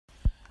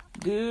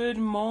Good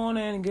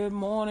morning, good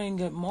morning,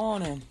 good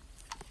morning.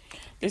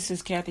 This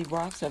is Kathy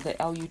Brooks of the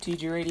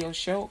LUTG Radio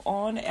Show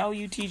on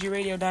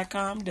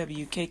LUTGRadio.com,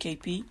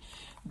 WKKP,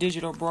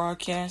 Digital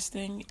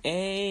Broadcasting.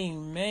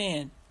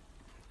 Amen.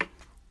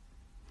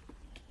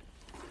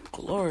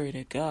 Glory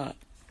to God.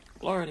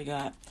 Glory to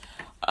God.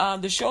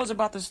 The show is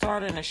about to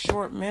start in a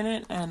short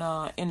minute, and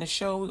in the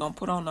show, we're going to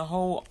put on the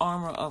whole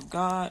armor of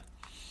God.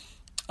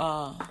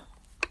 Open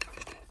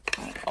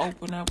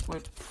up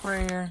with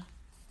prayer.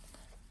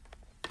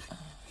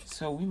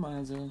 So we might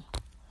as well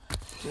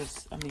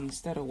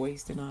instead of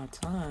wasting our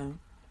time,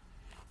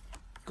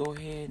 go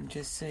ahead and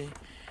just say,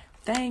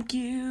 thank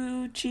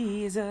you,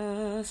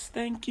 Jesus.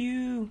 Thank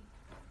you.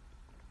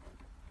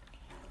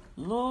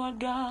 Lord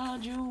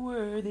God, you're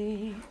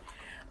worthy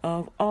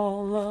of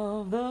all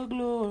of the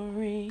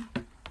glory.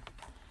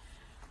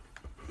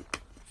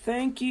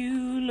 Thank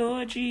you,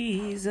 Lord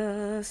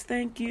Jesus.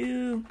 Thank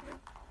you.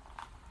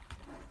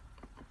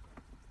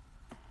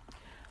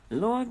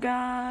 Lord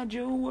God,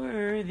 you're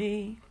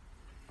worthy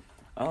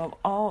of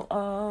all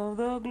of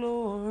the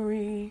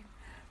glory.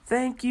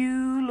 Thank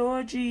you,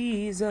 Lord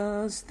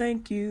Jesus.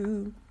 Thank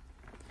you.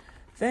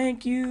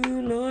 Thank you,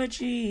 Lord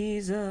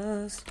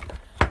Jesus.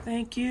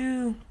 Thank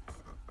you.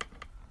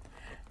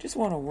 Just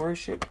want to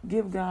worship,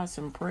 give God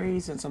some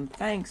praise and some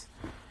thanks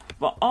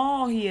for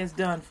all he has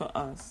done for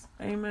us.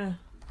 Amen.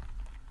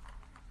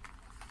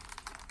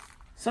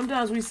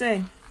 Sometimes we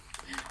say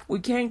we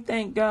can't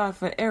thank God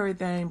for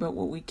everything, but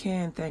what we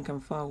can thank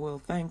him for, we'll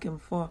thank him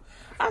for.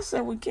 I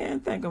said we can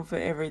thank him for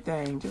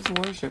everything. Just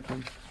worship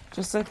him.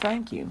 Just say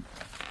thank you.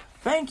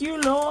 Thank you,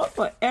 Lord,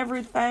 for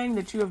everything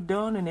that you have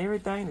done and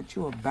everything that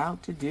you're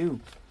about to do.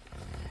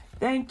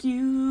 Thank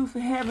you for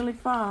Heavenly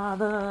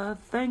Father.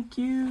 Thank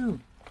you.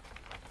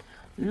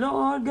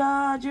 Lord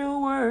God, you're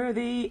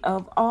worthy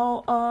of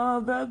all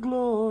of the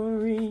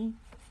glory.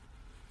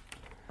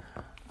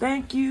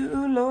 Thank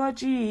you, Lord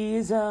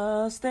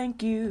Jesus.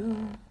 Thank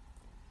you.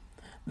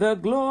 The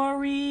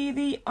glory,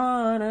 the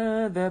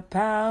honor, the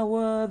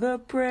power, the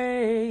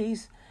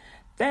praise.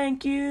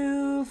 Thank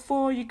you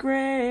for your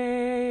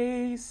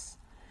grace.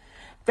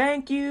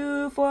 Thank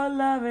you for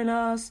loving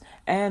us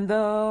and the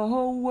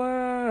whole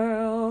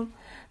world.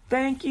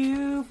 Thank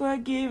you for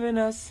giving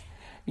us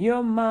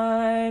your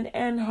mind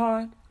and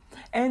heart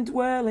and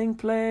dwelling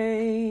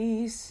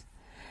place.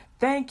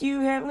 Thank you,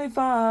 Heavenly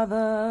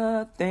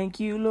Father. Thank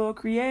you, Lord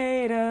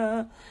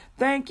Creator.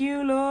 Thank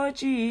you, Lord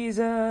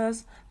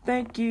Jesus.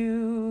 Thank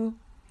you.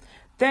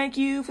 Thank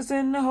you for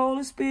sending the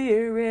Holy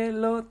Spirit,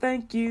 Lord.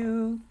 Thank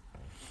you.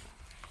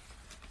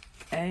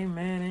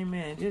 Amen,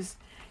 amen. Just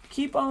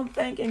keep on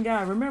thanking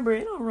God. Remember,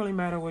 it don't really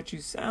matter what you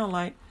sound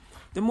like.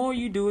 The more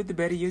you do it, the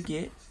better you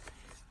get.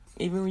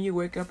 Even when you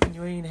wake up and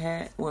you ain't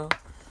had,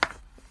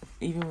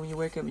 even when you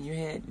wake up and you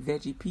had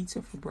veggie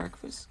pizza for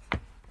breakfast.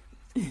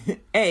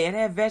 Hey, it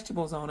had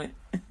vegetables on it.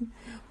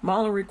 My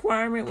only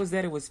requirement was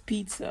that it was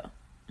pizza.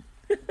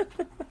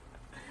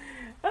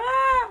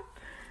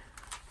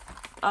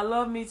 I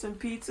love me some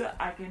pizza.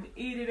 I can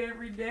eat it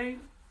every day.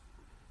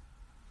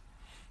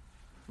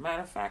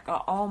 Matter of fact, I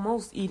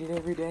almost eat it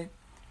every day.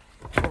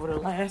 Over the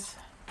last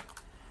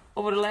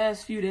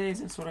few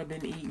days, that's what I've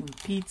been eating.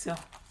 Pizza.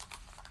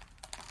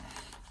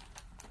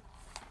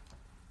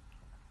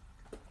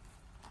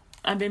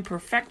 I've been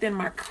perfecting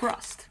my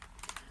crust.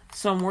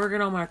 So I'm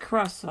working on my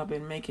crust, so I've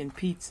been making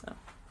pizza.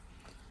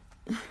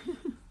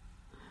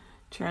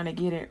 Trying to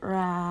get it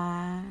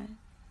right.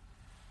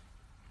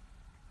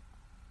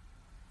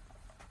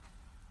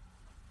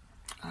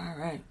 All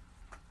right.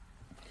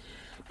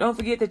 Don't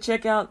forget to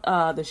check out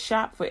the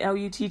shop for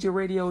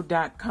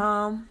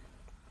LUTGRadio.com.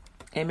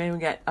 Amen. We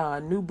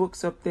got new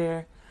books up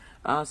there,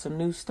 some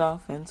new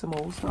stuff and some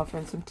old stuff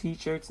and some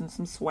t-shirts and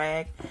some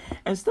swag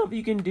and stuff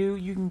you can do.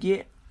 You can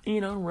get,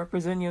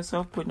 representing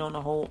yourself, putting on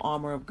the whole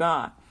armor of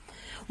God.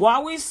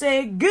 While we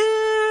say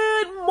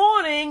good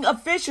morning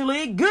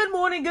officially, good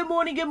morning, good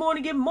morning, good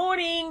morning, good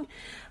morning.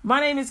 My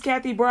name is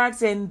Kathy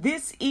Brooks, and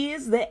this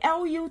is the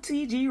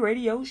LUTG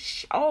Radio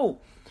Show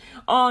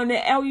on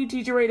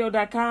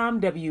LUTGRadio.com,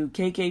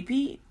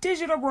 WKKP,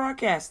 Digital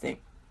Broadcasting.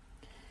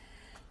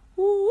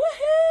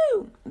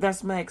 Woohoo!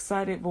 That's my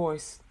excited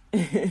voice.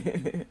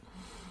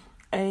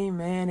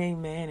 Amen,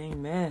 amen,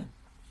 amen.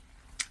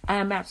 I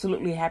am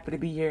absolutely happy to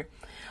be here.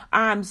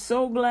 I'm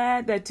so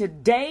glad that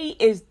today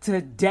is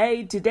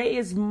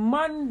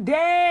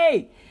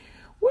Monday.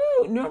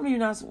 Woo! Normally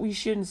we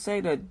shouldn't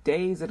say the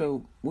days of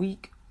the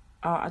week.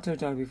 I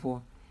told y'all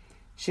before.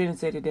 Shouldn't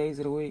say the days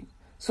of the week.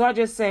 So I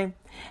just say,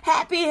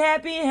 happy,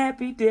 happy,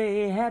 happy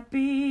day.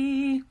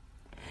 Happy,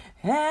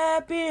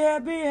 happy,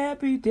 happy,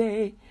 happy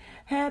day.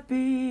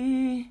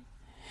 Happy.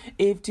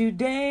 If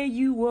today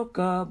you woke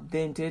up,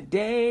 then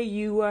today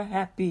you are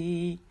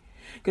happy.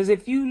 Because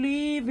if you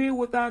leave here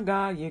without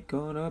God, you're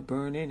gonna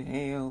burn in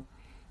hell.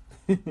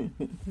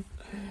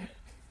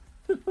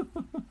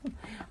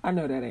 I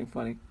know that ain't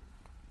funny.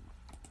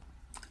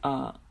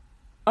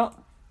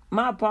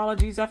 My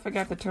apologies. I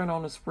forgot to turn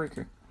on the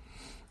Spreaker.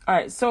 All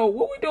right, so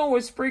what we're doing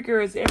with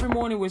Spreaker is every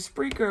morning with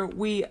Spreaker,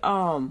 we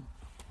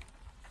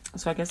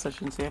So I guess I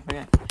shouldn't say it for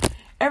that.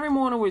 Every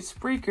morning with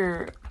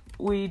Spreaker,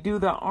 we do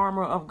the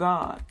armor of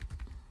God.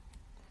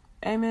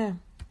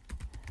 Amen.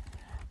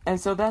 And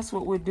so that's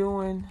what we're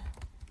doing.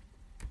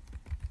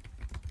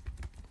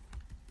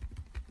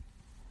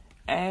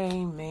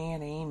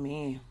 Amen.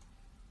 Amen.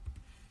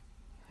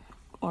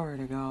 Glory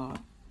to God.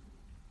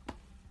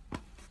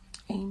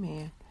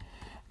 Amen.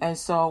 And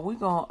so we're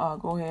going to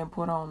go ahead and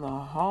put on the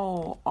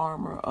whole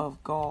armor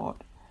of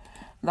God.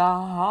 The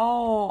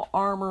whole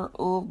armor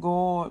of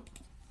God.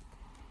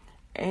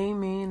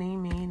 Amen.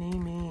 Amen.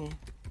 Amen.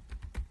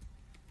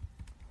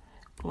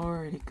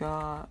 Glory to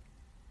God.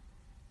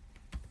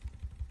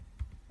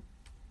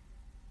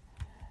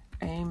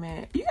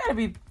 Amen. You got to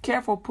be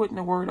careful putting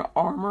the word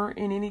armor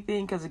in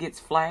anything because it gets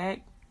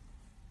flagged.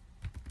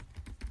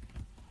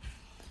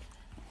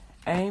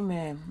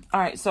 Amen. All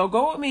right, so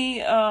go with me.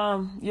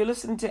 You're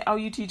listening to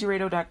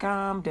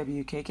LUTGRadio.com,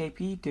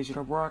 WKKP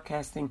Digital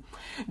Broadcasting.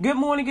 Good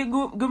morning,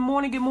 good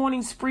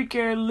morning,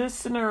 Spreaker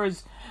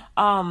listeners.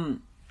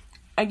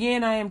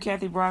 Again, I am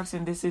Kathy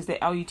Broxton. This is the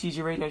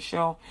LUTG Radio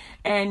Show,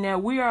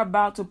 and we are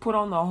about to put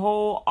on the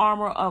whole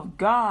armor of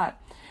God.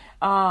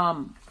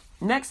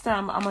 Next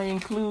time, I'm going to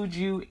include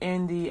you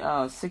in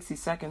the 60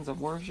 seconds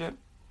of worship.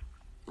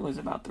 It was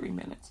about 3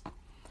 minutes.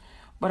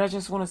 But I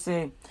just want to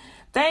say,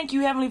 thank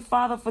you, Heavenly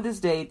Father, for this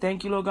day.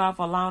 Thank you, Lord God,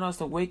 for allowing us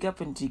to wake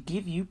up and to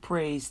give you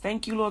praise.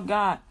 Thank you, Lord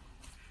God,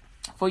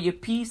 for your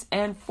peace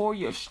and for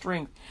your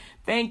strength.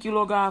 Thank you,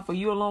 Lord God, for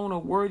you alone are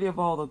worthy of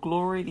all the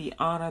glory, the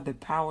honor, the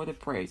power, the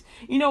praise.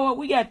 You know what?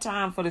 We got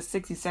time for the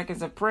 60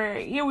 seconds of prayer.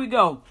 Here we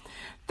go.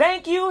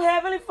 Thank you,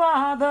 Heavenly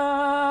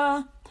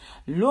Father.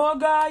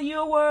 Lord God,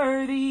 you're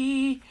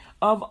worthy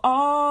of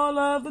all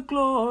of the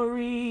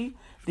glory,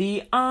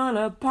 the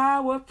honor,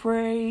 power,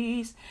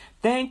 praise.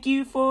 Thank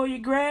you for your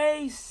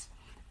grace.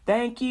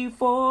 Thank you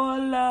for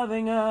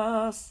loving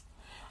us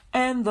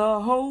and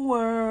the whole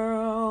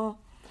world.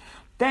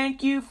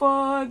 Thank you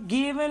for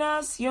giving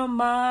us your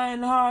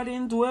mind, heart,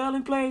 and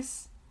dwelling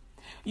place.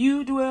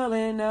 You dwell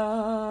in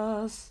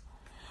us.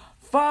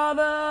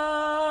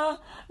 Father,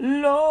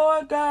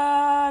 Lord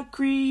God,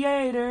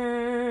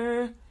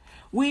 Creator,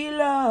 we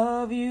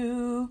love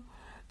you.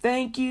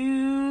 Thank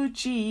you,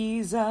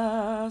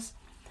 Jesus.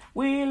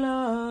 We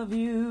love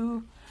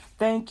you.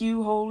 Thank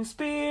you, Holy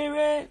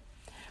Spirit.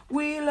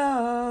 We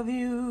love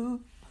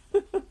you.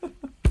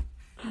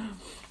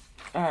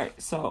 All right,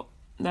 so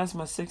that's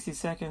my 60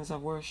 seconds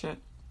of worship.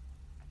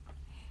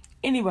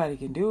 Anybody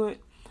can do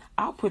it.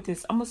 I'm going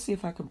to see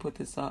if I can put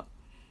this up.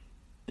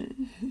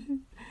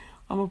 I'm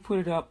going to put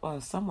it up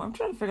somewhere. I'm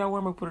trying to figure out where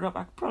I'm going to put it up.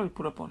 I could probably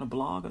put it up on a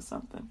blog or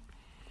something.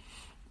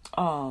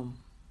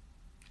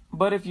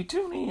 But if you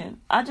tune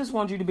in, I just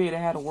want you to be able to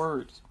have the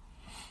words.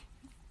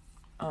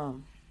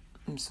 And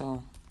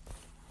so,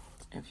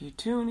 if you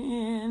tune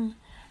in,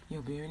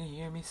 you'll be able to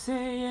hear me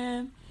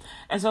saying.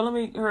 And so let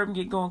me hurry up and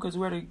get going because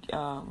we already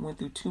went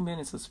through 2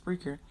 minutes of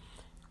Spreaker.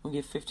 We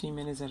get 15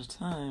 minutes at a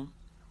time.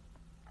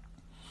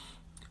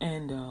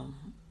 And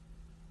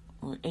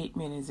we're 8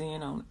 minutes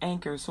in on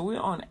Anchor. So we're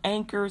on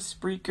Anchor,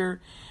 Spreaker,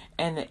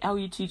 and the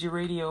LUTG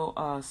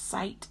Radio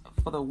site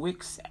for the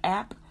Wix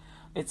app.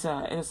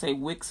 It'll say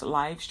Wix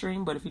live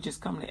stream, but if you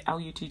just come to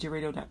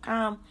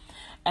LUTGRadio.com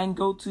and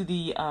go to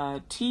the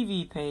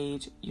TV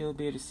page, you'll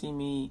be able to see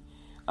me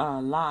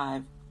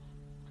live.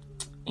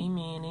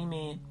 Amen,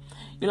 amen.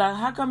 You're like,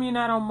 how come you're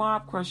not on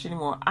Mob Crush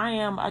anymore? I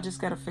am. I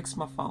just got to fix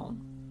my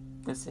phone.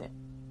 That's it.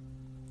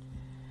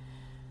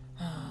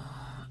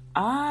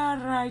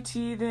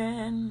 Alrighty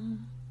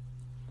then.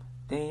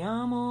 Te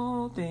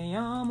amo,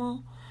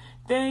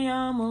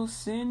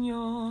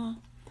 Señor.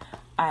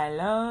 I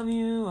love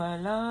you, I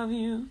love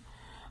you,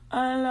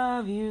 I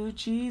love you,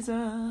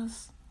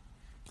 Jesus.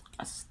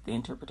 That's the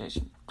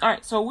interpretation. All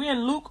right, so we're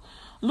in Luke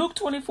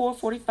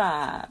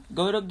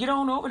 24:45. Get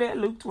on over there,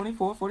 Luke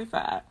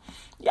 24:45.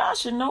 Y'all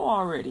should know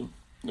already.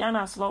 Y'all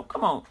not slow.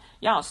 Come on,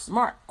 y'all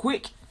smart,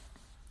 quick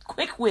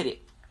with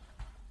it.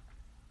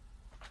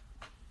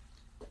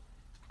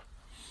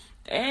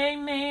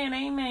 Amen,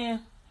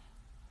 amen.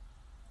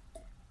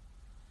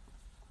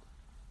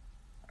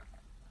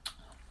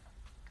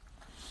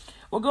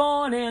 We're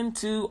going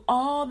into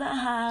all the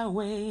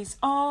highways,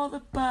 all the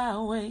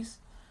byways,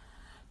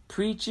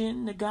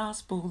 preaching the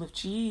gospel of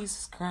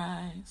Jesus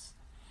Christ.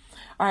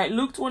 All right,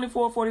 Luke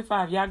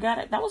 24:45. Y'all got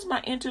it? That was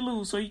my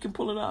interlude, so you can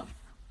pull it up.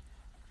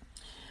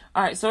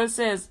 All right, so it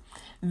says,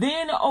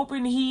 then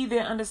opened he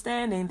their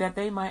understanding that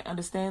they might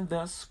understand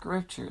the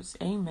scriptures.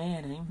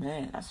 Amen,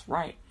 amen. That's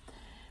right.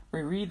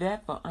 We read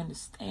that for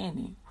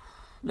understanding.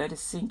 Let it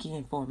sink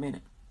in for a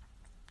minute.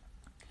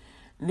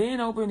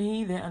 Then opened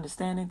he their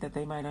understanding that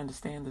they might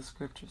understand the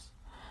scriptures.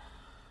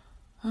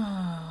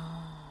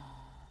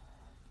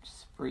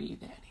 Just breathe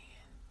that in.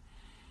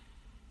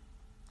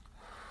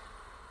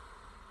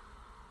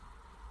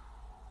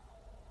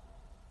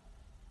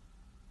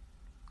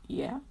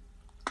 Yeah?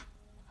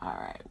 All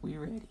right, we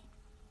ready.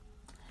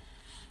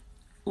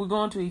 We're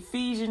going to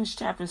Ephesians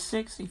chapter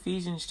 6.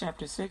 Ephesians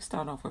chapter 6,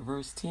 start off with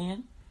verse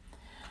 10.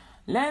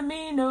 Let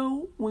me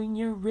know when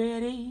you're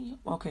ready.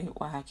 Okay,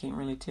 well, I can't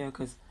really tell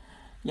because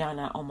Y'all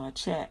not on my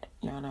chat.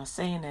 Y'all not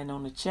saying that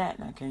on the chat,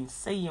 and I can't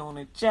see you on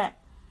the chat.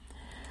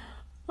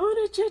 On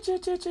the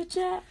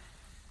chat.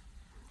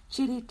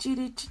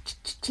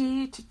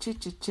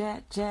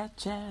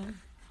 Chat.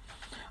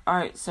 All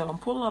right, so I'm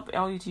pulling up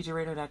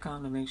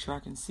lutgradio.com to make sure I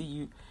can see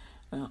you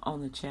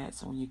on the chat.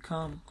 So when you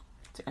come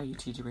to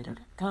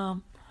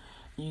lutgradio.com,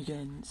 you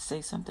can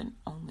say something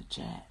on the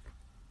chat.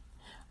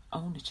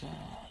 On the chat.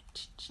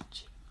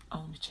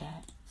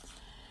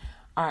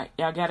 All right,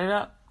 y'all got it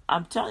up?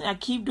 I'm telling you, I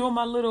keep doing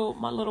my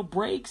little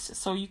breaks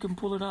so you can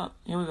pull it up.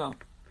 Here we go.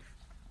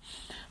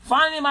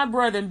 Finally, my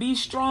brethren, be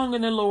strong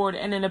in the Lord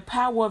and in the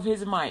power of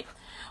his might.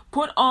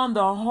 Put on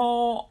the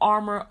whole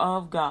armor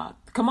of God.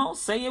 Come on,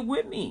 say it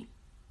with me.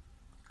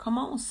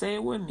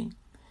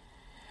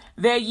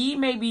 That ye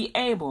may be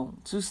able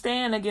to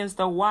stand against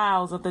the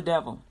wiles of the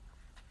devil.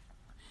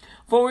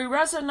 For we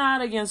wrestle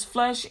not against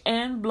flesh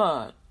and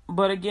blood,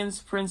 but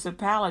against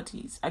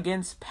principalities,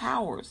 against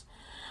powers,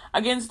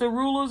 against the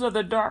rulers of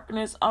the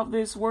darkness of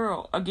this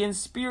world,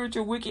 against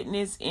spiritual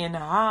wickedness in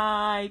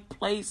high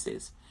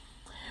places.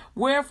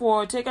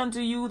 Wherefore, take unto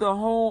you the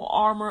whole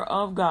armor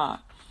of God,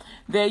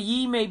 that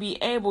ye may be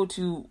able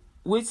to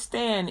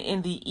withstand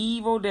in the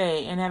evil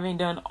day, and having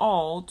done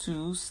all,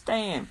 to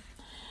stand.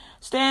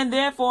 Stand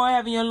therefore,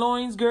 having your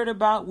loins girt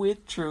about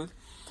with truth,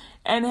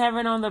 and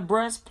having on the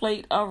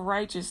breastplate of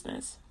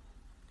righteousness,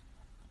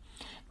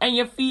 and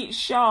your feet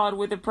shod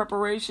with the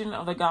preparation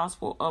of the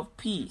gospel of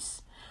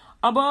peace.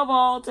 Above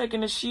all,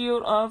 taking the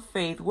shield of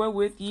faith,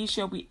 wherewith ye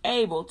shall be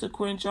able to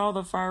quench all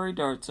the fiery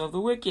darts of the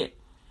wicked.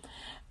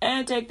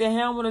 And take the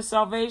helmet of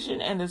salvation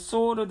and the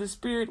sword of the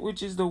Spirit,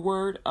 which is the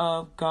word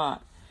of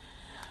God.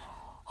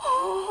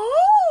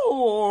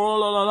 Oh,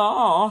 la, la,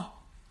 la.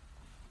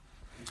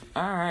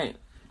 All right.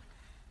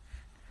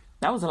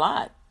 That was a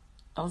lot,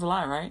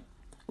 right?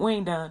 We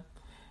ain't done.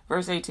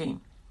 Verse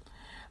 18.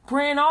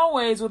 Praying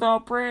always with all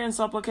prayer and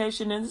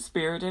supplication in the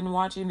Spirit, and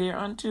watching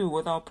thereunto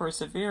with all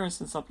perseverance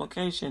and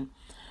supplication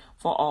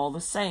for all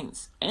the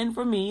saints, and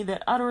for me,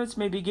 that utterance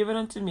may be given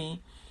unto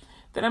me,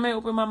 that I may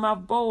open my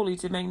mouth boldly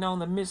to make known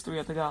the mystery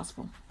of the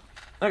gospel.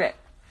 Okay.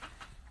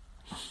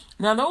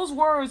 Now, those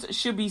words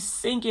should be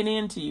sinking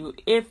into you.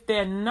 If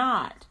they're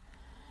not,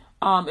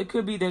 it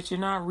could be that you're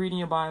not reading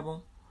your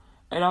Bible.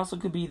 It also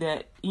could be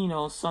that,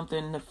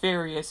 something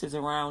nefarious is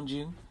around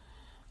you.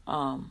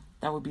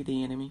 That would be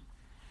the enemy.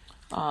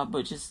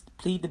 But just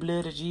plead the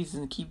blood of Jesus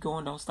and keep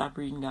going. Don't stop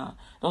reading God.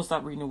 Don't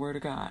stop reading the word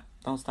of God.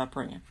 Don't stop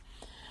praying.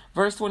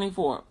 Verse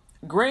 24.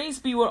 Grace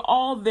be with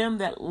all them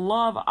that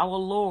love our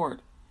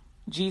Lord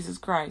Jesus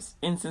Christ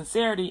in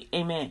sincerity.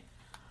 Amen.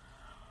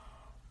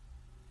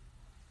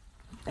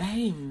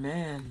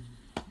 Amen.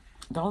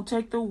 Don't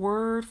take the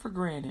word for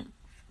granted.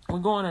 We're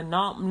going to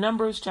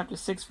Numbers chapter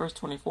 6, verse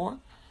 24.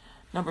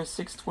 Numbers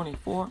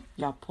 6:24.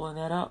 Y'all pulling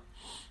that up?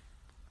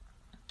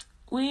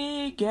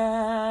 We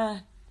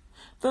got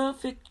the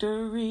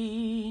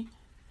victory,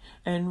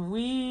 and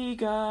we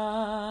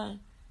got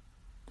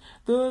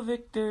the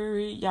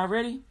victory. Y'all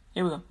ready?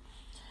 Here we go.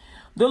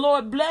 The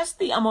Lord bless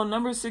thee. I'm on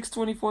Numbers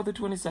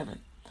 6:24-27.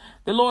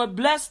 The Lord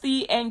bless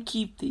thee and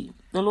keep thee.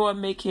 The Lord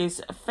make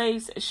his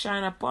face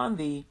shine upon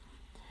thee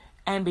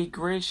and be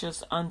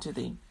gracious unto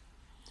thee.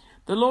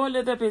 The Lord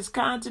lift up his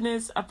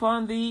countenance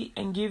upon thee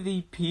and give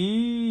thee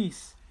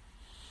peace.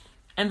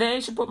 And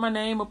they shall put my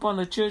name upon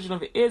the children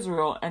of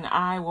Israel, and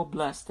I will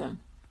bless them.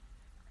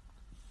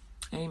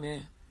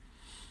 Amen.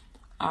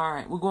 All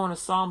right, we're going to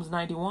Psalms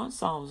 91.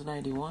 Psalms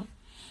 91.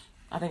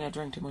 I think I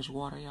drank too much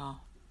water, y'all.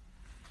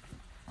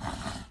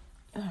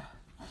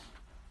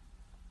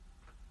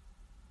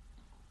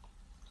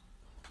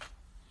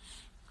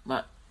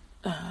 But,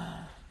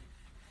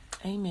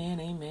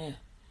 amen.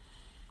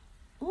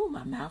 Ooh,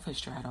 my mouth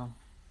is dried on.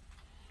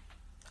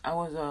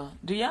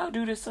 Do y'all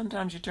do this?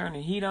 Sometimes you turn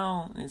the heat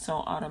on, and it's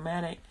on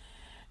automatic,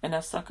 and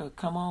that sucker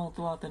come on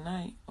throughout the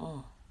night.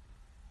 Oh.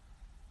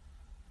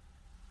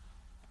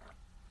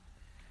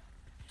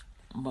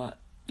 But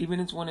even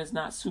when it's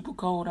not super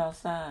cold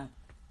outside,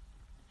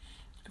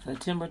 if the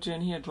temperature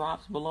in here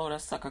drops below,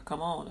 that sucker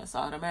come on. That's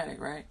automatic,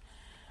 right?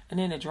 And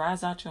then it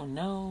dries out your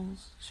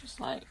nose. It's just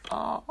like,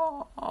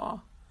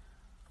 oh.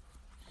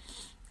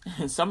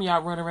 And some of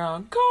y'all run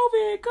around,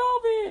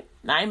 COVID.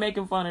 Now, I ain't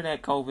making fun of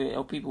that COVID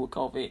or people with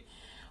COVID.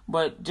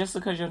 But just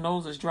because your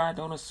nose is dry,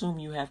 don't assume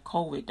you have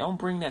COVID. Don't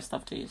bring that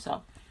stuff to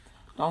yourself.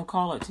 Don't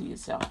call it to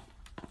yourself.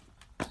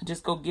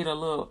 Just go get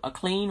a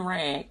clean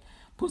rag,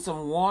 put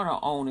some water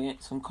on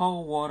it, some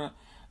cold water,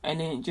 and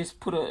then just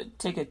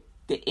take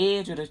the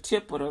edge or the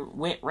tip of the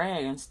wet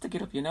rag and stick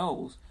it up your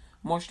nose.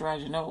 Moisturize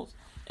your nose.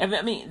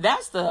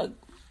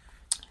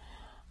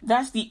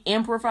 That's the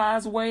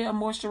improvised way of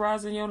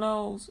moisturizing your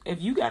nose.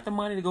 If you got the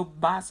money to go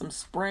buy some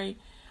spray,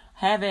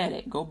 have at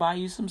it. Go buy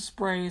you some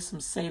spray, some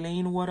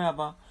saline,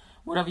 whatever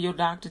your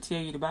doctor tell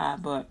you to buy.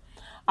 But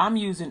I'm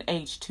using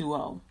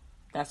H2O.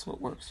 That's what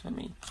works for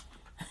me.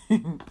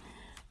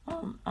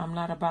 I'm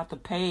not about to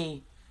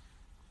pay.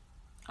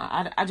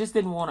 I just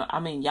didn't want to. I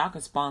mean, y'all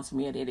can sponsor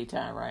me at any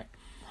time, right?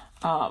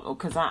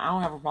 Because I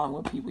don't have a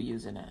problem with people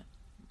using that.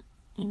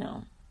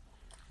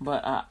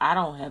 But I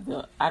don't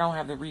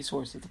have the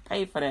resources to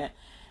pay for that,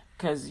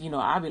 because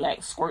I'll be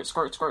like squirt,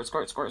 squirt, squirt,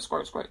 squirt, squirt,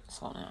 squirt, squirt.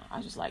 So now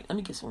I just like, let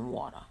me get some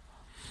water.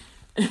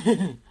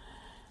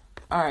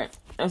 All right,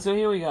 and so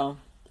here we go.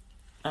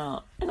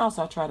 And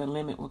also I try to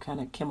limit what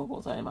kind of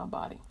chemicals are in my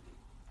body.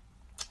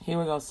 Here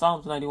we go.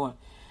 Psalms 91.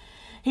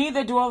 He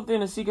that dwelleth in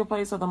the secret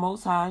place of the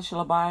Most High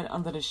shall abide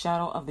under the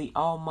shadow of the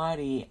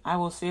Almighty. I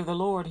will say of the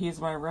Lord, He is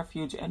my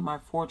refuge and my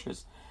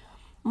fortress.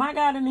 My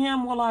God, in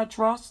Him will I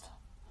trust.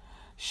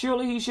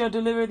 Surely He shall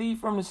deliver thee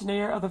from the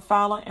snare of the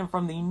fowler and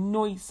from the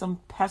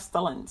noisome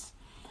pestilence.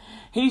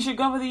 He shall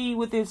cover thee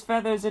with His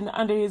feathers, and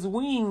under His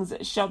wings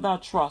shalt thou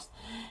trust.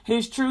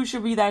 His truth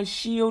shall be thy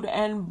shield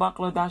and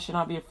buckler. Thou shalt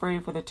not be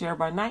afraid for the terror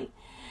by night,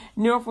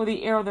 nor for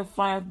the arrow that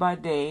flieth by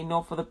day,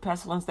 nor for the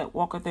pestilence that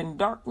walketh in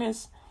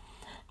darkness,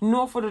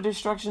 nor for the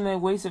destruction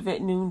that wasteth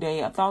at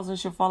noonday. 1,000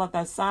 shall fall at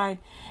thy side,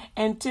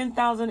 and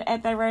 10,000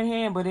 at thy right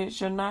hand, but it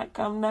shall not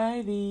come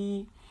nigh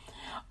thee.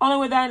 Only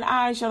with thine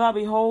eyes shalt thou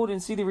behold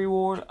and see the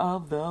reward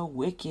of the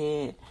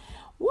wicked.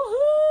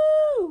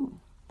 Woohoo!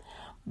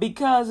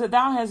 Because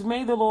thou hast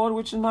made the Lord,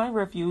 which is my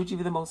refuge,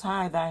 even the Most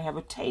High, thy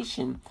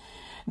habitation.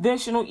 There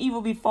shall no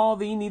evil befall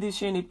thee, neither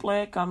shall any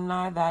plague come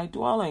nigh thy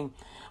dwelling.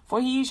 For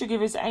He shall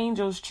give His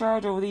angels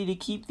charge over thee to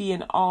keep thee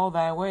in all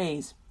thy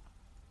ways.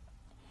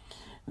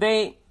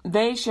 They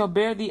shall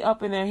bear thee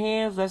up in their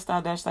hands, lest thou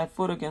dash thy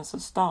foot against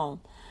a stone.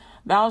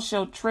 Thou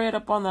shalt tread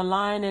upon the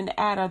lion and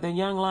adder, the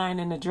young lion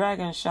and the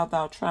dragon shalt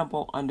thou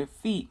trample under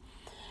feet.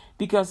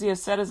 Because He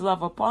has set His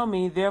love upon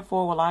me,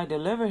 therefore will I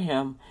deliver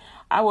him.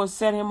 I will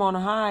set him on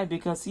high,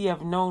 because he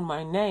hath known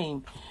my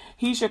name.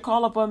 He shall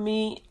call upon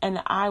me,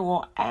 and I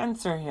will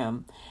answer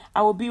him.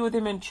 I will be with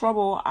him in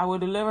trouble. I will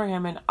deliver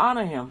him and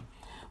honor him.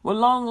 With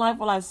long life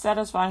will I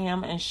satisfy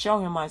him and show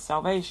him my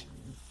salvation.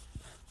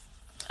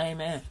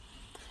 Amen.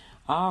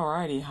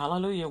 Alrighty,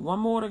 hallelujah. One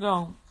more to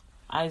go.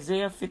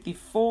 Isaiah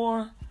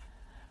 54.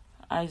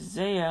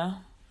 Isaiah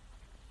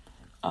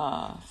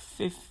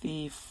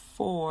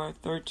 54,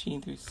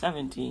 13 through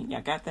 17.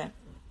 Y'all got that?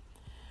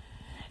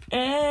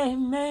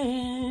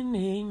 Amen,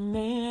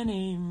 amen,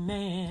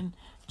 amen.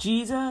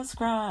 Jesus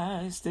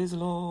Christ is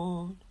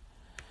Lord.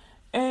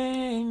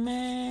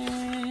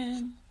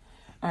 Amen.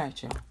 All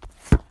right, y'all.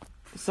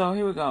 So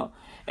here we go.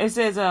 It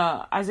says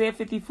Isaiah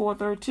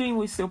 54:13.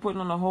 We still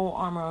putting on the whole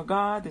armor of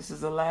God. This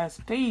is the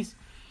last piece.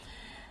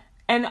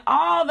 And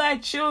all thy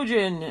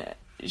children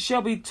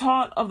shall be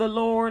taught of the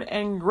Lord,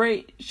 and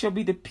great shall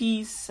be the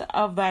peace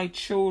of thy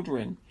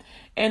children.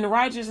 In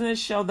righteousness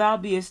shall thou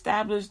be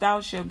established.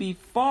 Thou shalt be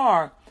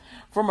far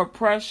from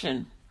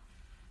oppression.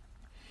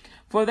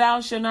 For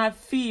thou shalt not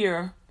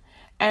fear,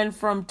 and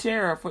from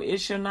terror, for it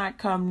shall not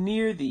come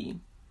near thee.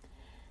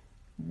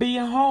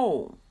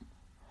 Behold,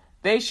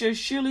 they shall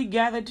surely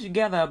gather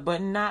together,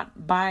 but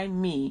not by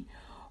me.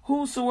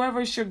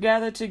 Whosoever shall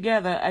gather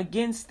together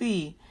against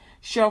thee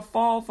shall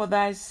fall for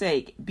thy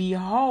sake.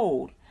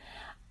 Behold,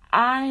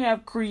 I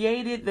have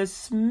created the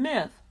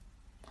smith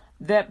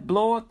that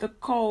bloweth the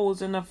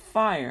coals in the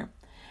fire,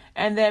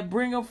 and that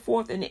bringeth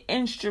forth an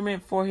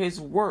instrument for his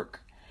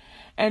work.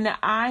 And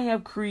I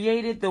have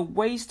created the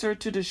waster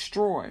to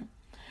destroy.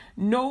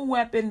 No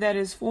weapon that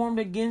is formed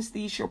against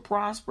thee shall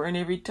prosper, and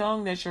every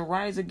tongue that shall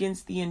rise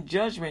against thee in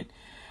judgment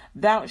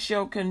thou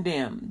shalt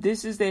condemn.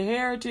 This is the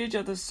heritage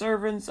of the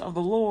servants of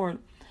the Lord,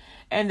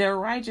 and their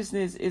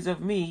righteousness is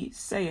of me,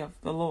 saith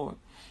the Lord.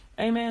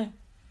 Amen.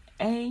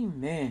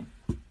 Amen.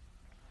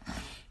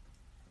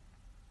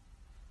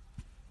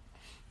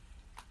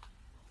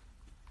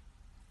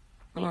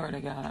 Glory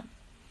to God.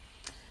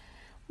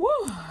 Woo,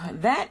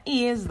 that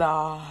is the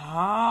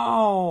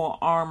whole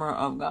armor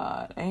of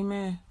God.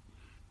 Amen.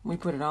 We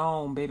put it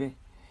on, baby.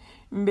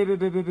 Baby,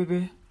 baby,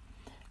 baby.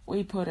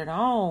 We put it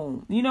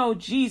on. You know,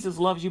 Jesus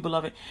loves you,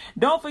 beloved.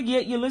 Don't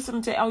forget, you're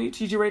listening to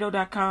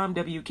LUTGRadio.com,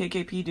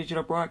 WKKP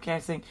Digital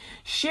Broadcasting.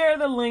 Share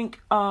the link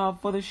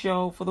for the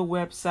show, for the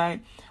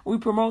website. We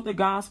promote the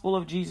gospel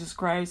of Jesus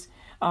Christ.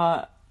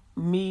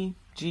 Me,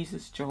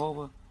 Jesus,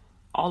 Jehovah,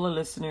 all the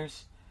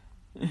listeners,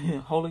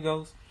 Holy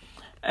Ghost.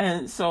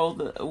 And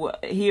so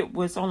here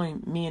was only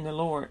me and the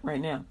Lord right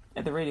now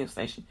at the radio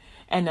station,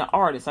 and the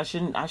artist. I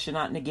should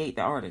not negate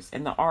the artist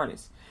and the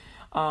artist.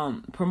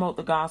 Promote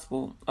the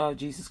gospel of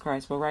Jesus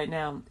Christ. But right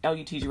now,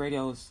 LUTG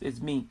Radio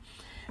is me,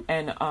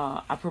 and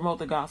I promote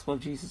the gospel of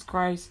Jesus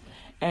Christ.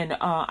 And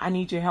I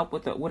need your help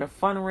with a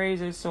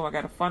fundraiser. So I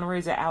got a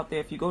fundraiser out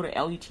there. If you go to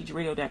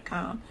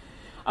LUTGRadio.com,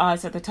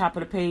 it's at the top of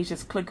the page.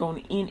 Just click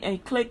on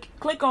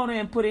click on it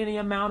and put any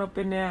amount up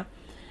in there.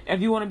 If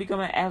you want to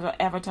become an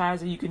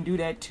advertiser, you can do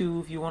that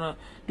too. If you want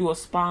to do a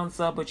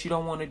sponsor, but you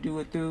don't want to do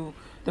it through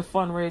the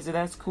fundraiser,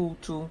 that's cool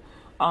too.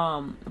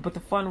 But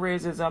the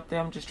fundraiser is up there.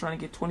 I'm just trying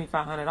to get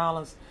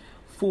 $2,500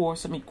 for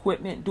some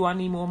equipment. Do I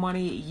need more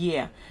money?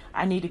 Yeah.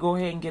 I need to go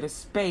ahead and get a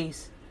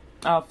space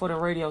for the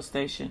radio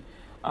station.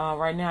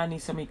 Right now I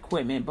need some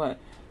equipment, but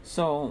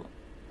so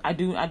I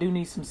do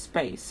need some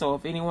space. So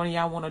if any one of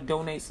y'all want to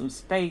donate some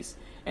space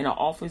in an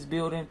office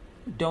building,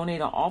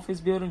 donate an office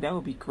building, that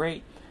would be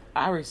great.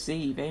 I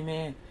receive.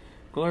 Amen.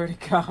 Glory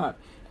to God.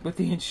 With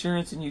the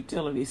insurance and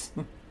utilities.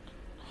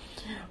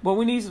 But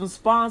we need some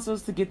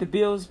sponsors to get the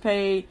bills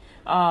paid.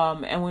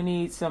 And we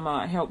need some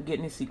help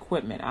getting this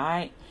equipment. All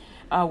right.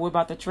 We're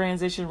about to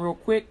transition real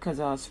quick because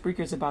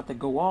Spreaker's about to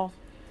go off.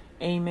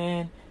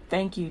 Amen.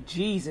 Thank you,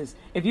 Jesus.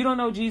 If you don't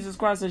know Jesus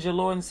Christ as your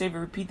Lord and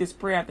Savior, repeat this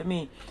prayer after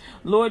me.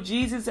 Lord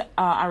Jesus,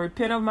 I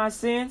repent of my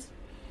sins.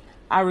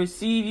 I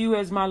receive you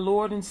as my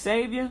Lord and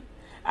Savior.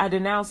 I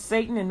denounce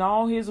Satan and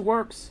all his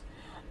works.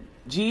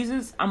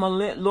 Jesus,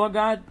 Lord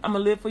God, I'm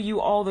going to live for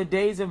you all the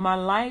days of my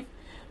life.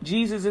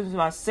 Jesus is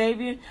my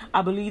Savior.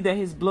 I believe that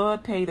his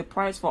blood paid the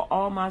price for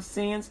all my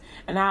sins.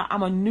 And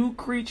I'm a new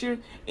creature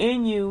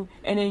in you,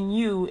 and in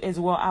you as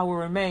well I will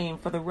remain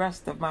for the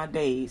rest of my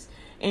days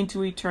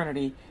into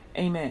eternity.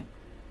 Amen.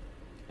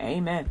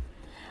 Amen.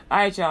 All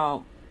right,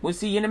 y'all. We'll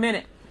see you in a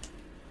minute.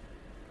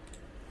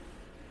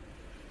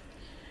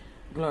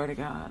 Glory to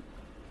God.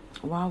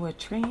 While we're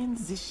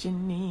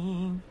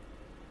transitioning.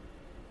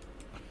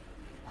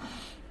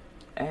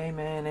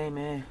 Amen.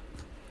 Amen.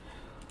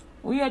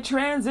 We are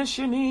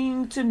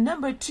transitioning to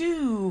number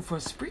 2 for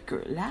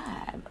Spreaker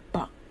Live.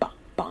 Ba, ba,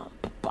 ba,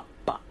 ba,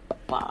 ba,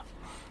 ba.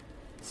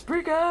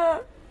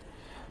 Spreaker.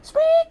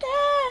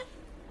 Spreaker.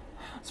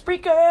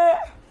 Spreaker.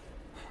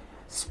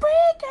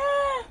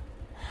 Spreaker.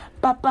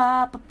 Ba,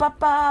 ba, ba, ba,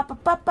 ba, ba,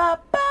 ba, ba,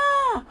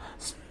 ba.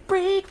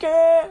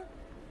 Spreaker.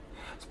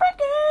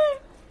 Spreaker.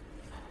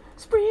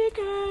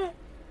 Spreaker.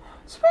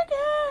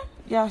 Spreaker.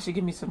 Y'all should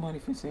give me some money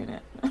for saying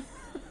that.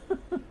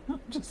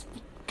 Just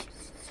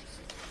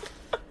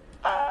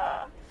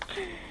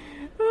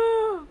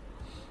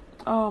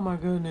oh my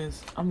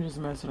goodness, I'm just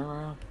messing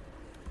around.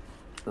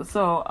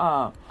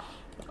 So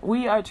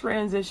we are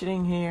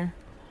transitioning here,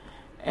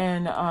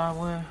 and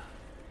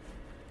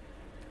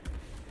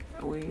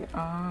we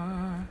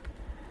are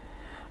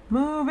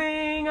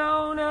moving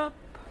on up,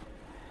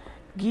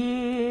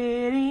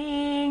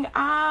 getting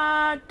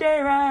our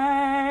day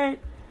right.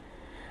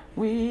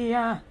 We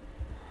are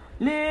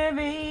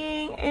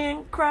living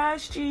in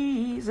Christ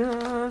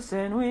Jesus,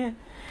 and we're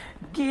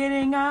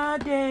getting our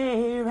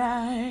day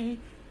right.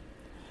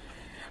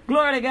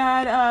 Glory to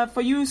God.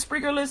 For you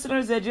Spreaker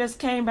listeners that just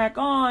came back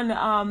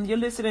on, you're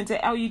listening to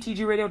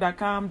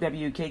LUTGradio.com,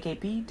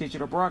 WKKP,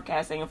 Digital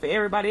Broadcasting. And for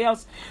everybody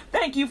else,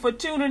 thank you for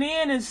tuning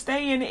in and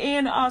staying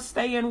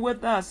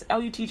with us,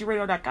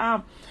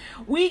 LUTGradio.com.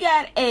 We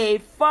got a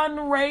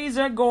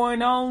fundraiser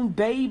going on,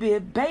 baby.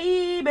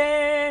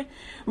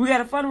 We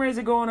got a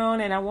fundraiser going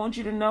on, and I want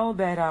you to know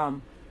that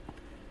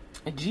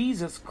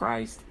Jesus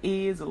Christ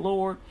is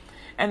Lord,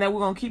 and that we're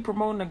going to keep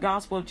promoting the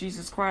gospel of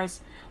Jesus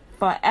Christ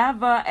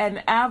forever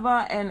and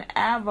ever and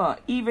ever,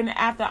 even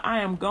after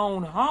I am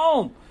gone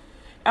home.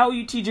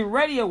 LUTG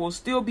Radio will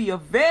still be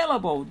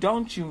available,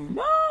 don't you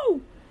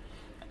know?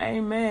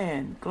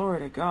 Amen.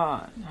 Glory to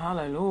God.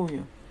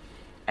 Hallelujah.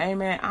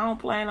 Amen. I don't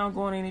plan on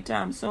going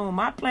anytime soon.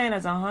 My plan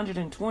is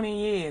 120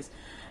 years,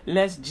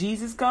 lest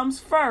Jesus comes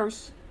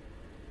first.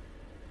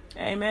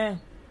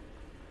 Amen.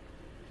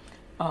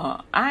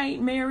 I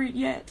ain't married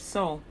yet,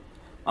 so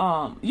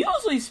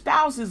usually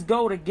spouses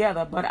go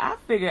together, but I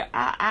figure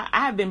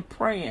I've been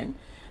praying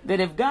that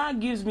if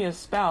God gives me a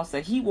spouse,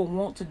 that he will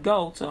want to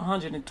go to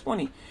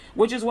 120,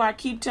 which is why I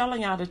keep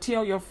telling y'all to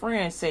tell your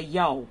friends, say,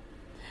 yo,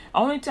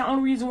 only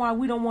reason why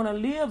we don't want to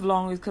live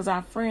long is because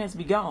our friends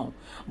be gone.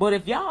 But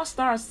if y'all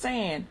start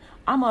saying,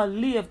 I'm going to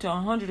live to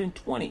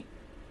 120,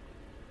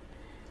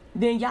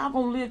 then y'all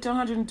going to live to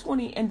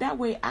 120, and that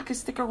way I can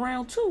stick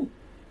around too.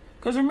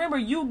 Because remember,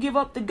 you give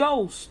up the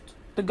ghost.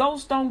 The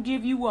ghost don't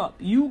give you up.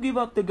 You give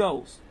up the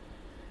ghost.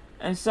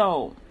 And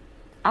so,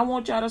 I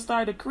want y'all to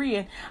start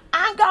decreeing,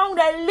 I'm going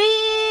to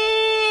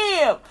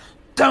live.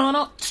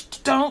 Don't.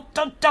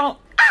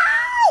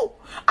 Ow!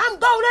 I'm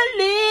going to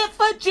live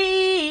for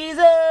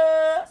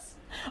Jesus.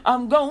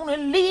 I'm going to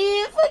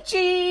live for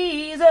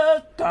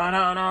Jesus.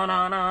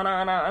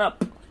 I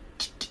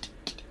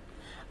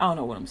don't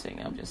know what I'm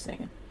singing. I'm just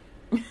singing.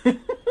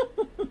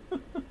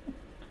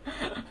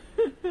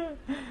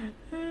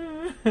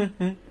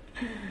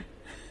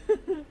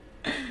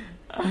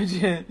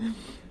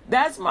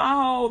 That's my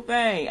whole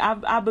thing.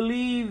 I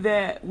believe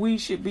that we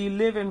should be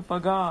living for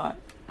God.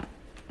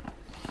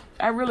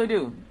 I really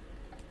do.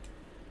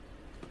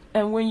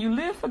 And when you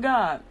live for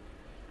God,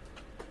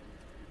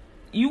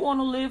 you want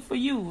to live for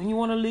you, and you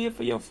want to live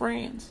for your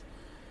friends.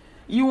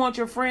 You want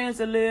your friends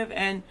to live,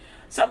 and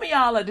some of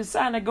y'all are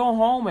deciding to go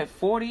home at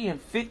 40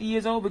 and 50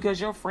 years old because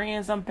your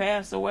friends done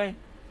passed away.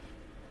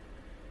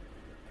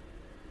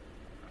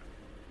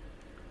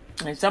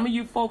 And some of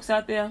you folks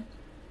out there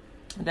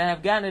that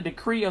have gotten a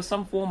decree of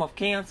some form of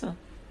cancer,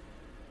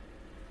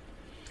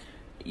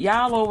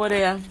 y'all over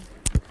there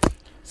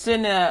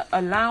sitting there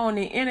allowing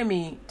the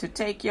enemy to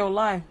take your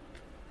life.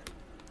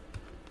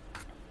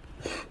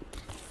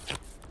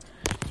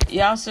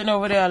 Y'all sitting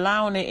over there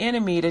allowing the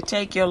enemy to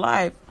take your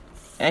life.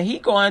 And he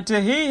going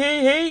to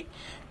he.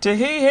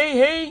 They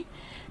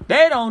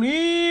don't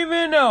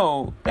even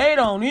know.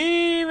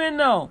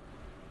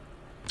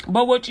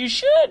 But what you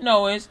should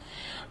know is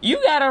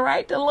you got a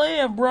right to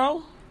live,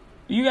 bro.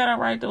 You got a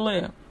right to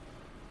live.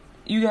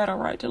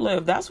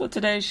 That's what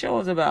today's show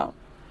is about.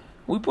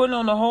 We putting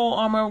on the whole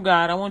armor of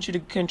God. I want you to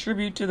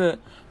contribute to the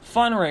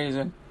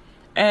fundraiser.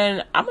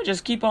 And I'm going to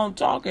just keep on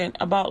talking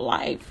about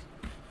life.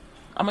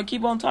 I'm going to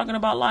keep on talking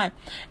about life.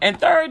 And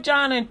 3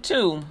 John and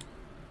 2,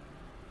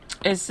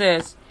 it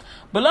says,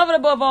 Beloved,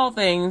 above all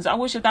things, I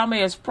wish that thou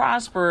mayest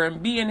prosper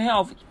and be in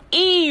health,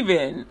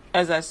 even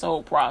as thy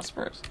soul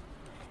prospers.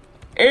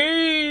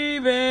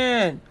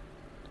 Even.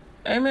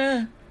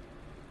 Amen.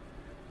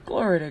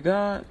 Glory to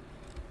God.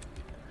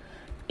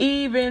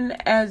 Even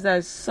as thy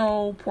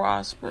soul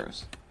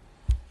prospers.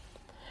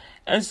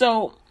 And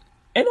so,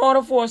 in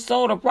order for a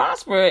soul to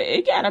prosper,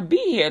 it got to be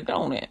here,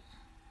 don't it?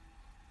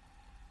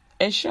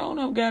 It sure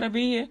enough got to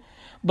be here.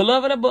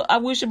 Beloved, I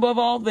wish above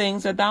all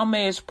things that thou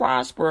mayest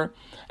prosper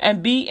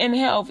and be in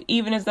health,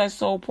 even as thy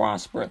soul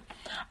prosper.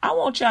 I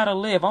want y'all to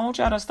live. I want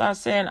y'all to start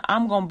saying,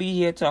 I'm going to be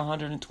here to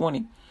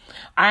 120.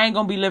 I ain't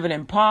going to be living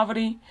in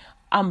poverty.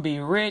 I'm going to be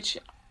rich.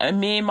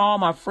 And me and all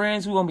my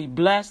friends, we're going to be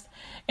blessed.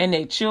 And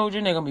their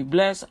children, they're going to be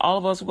blessed. All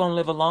of us are going to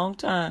live a long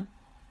time.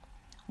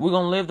 We're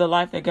going to live the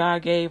life that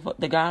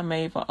God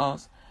made for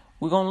us.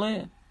 We're going to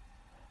live.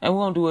 And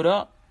we're going to do it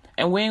up.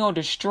 And we ain't going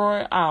to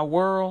destroy our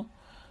world.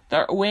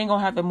 We ain't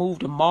going to have to move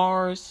to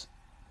Mars.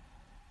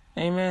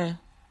 Amen.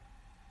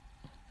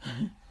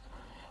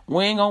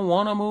 We ain't going to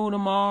want to move to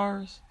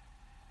Mars.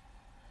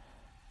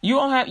 You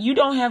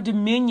don't have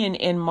dominion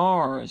in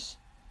Mars.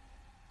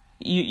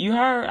 You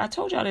heard, I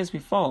told y'all this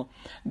before.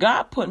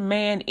 God put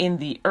man in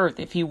the earth.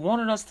 If he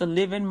wanted us to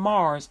live in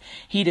Mars,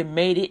 he'd have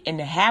made it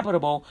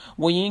inhabitable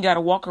where you ain't got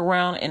to walk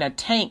around in a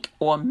tank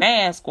or a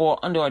mask or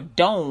under a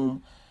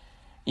dome.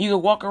 You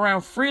can walk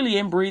around freely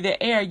and breathe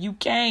the air. You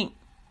can't.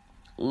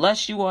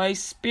 Unless you are a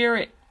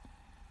spirit.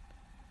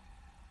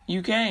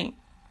 You can't.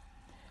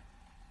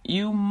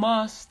 You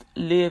must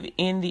live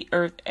in the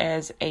earth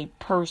as a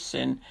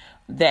person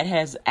that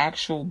has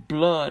actual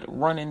blood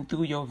running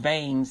through your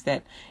veins,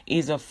 that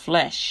is of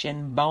flesh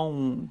and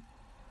bone.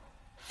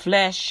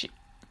 Flesh,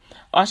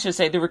 I should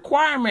say, the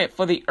requirement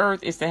for the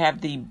earth is to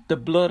have the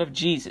blood of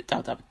Jesus,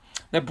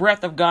 the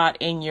breath of God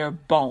in your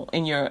bone,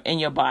 in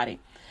your body.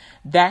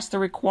 That's the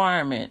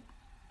requirement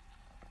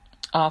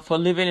for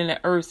living in the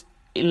earth,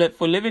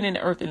 for living in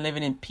the earth and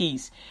living in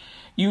peace.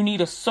 You need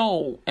a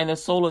soul, and the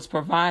soul is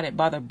provided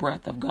by the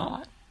breath of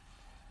God.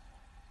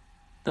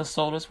 The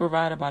soul is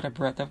provided by the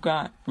breath of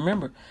God.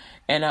 Remember,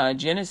 in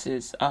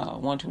Genesis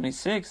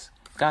 1:26,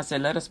 God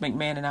said, let us make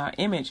man in our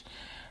image.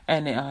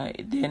 And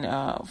then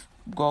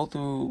go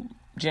through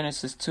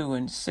Genesis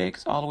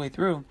 2:6 all the way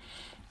through.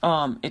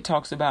 It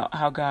talks about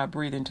how God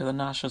breathed into the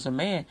nostrils of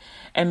man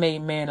and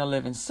made man a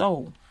living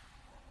soul.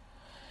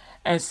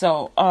 And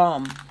so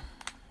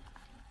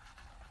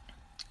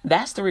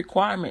that's the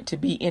requirement to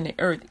be in the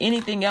earth.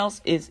 Anything else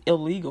is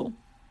illegal.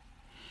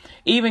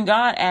 Even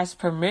God asked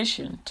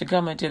permission to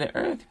come into the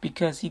earth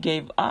because he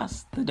gave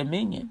us the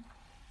dominion.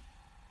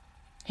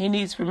 He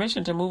needs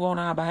permission to move on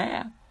our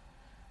behalf.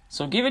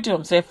 So give it to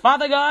him. Say,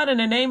 Father God, in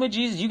the name of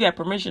Jesus, you got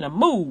permission to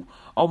move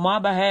on my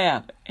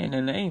behalf in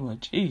the name of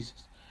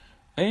Jesus.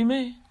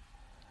 Amen.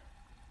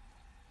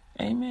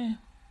 Amen.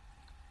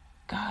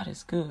 God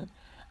is good.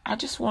 I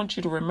just want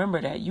you to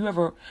remember that you have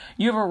a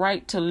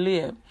right to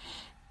live.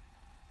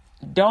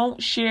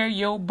 Don't share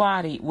your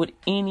body with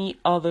any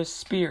other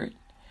spirit.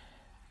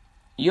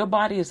 Your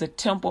body is a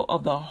temple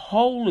of the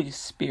Holy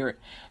Spirit.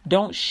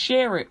 Don't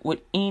share it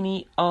with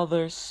any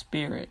other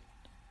spirit.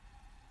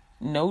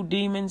 No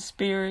demon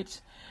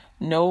spirits,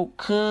 no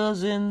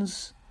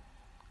cousins.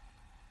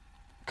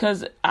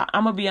 Because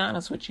I'm going to be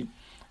honest with you.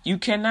 You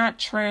cannot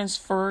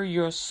transfer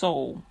your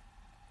soul.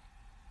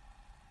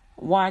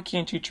 Why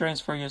can't you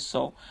transfer your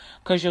soul?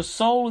 Because your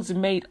soul is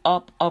made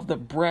up of the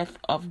breath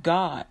of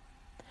God.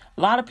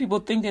 A lot of people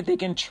think that they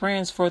can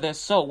transfer their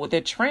soul. What they're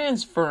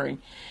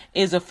transferring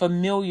is a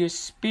familiar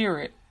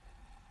spirit.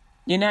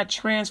 You're not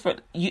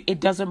transferred. It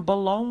doesn't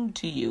belong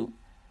to you.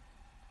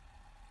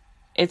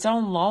 It's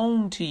on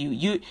loan to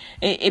you.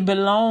 It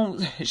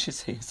belongs. I should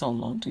say it's on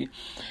loan to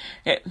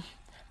you.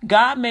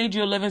 God made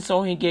you a living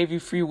soul. He gave you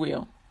free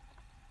will.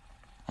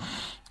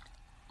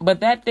 But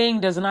that thing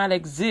does not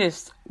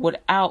exist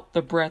without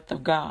the breath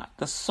of God.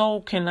 The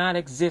soul cannot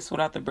exist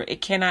without the breath.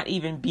 It cannot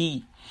even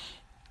be.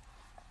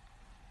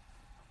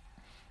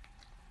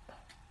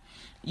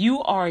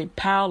 You are a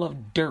pile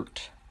of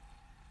dirt.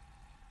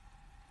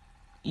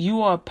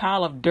 You are a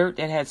pile of dirt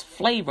that has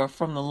flavor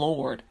from the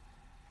Lord.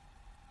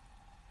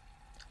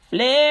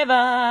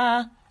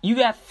 Flavor. You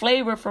got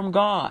flavor from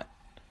God.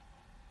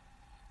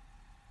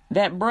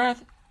 That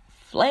breath,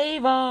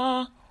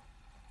 flavor.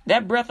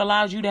 That breath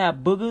allows you to have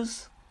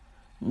boogers,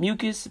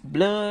 mucus,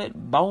 blood,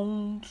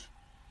 bones.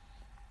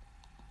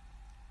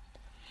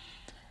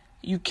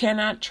 You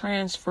cannot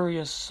transfer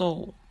your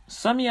soul.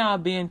 Some of y'all are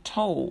being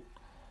told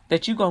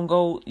that you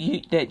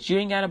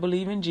ain't got to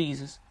believe in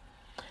Jesus.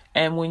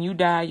 And when you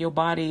die, your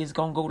body is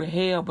going to go to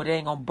hell, but it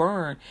ain't going to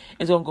burn.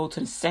 It's going to go to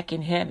the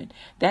second heaven.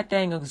 That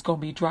thing is going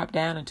to be dropped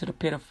down into the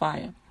pit of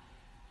fire.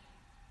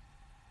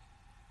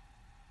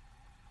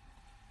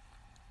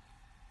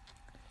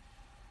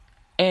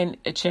 And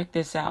check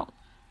this out.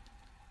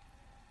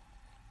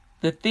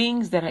 The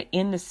things that are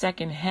in the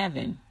second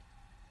heaven,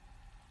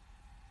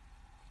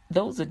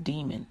 those are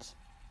demons.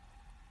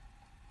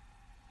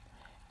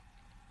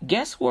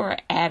 Guess where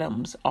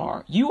atoms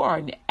are? You are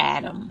an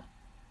atom.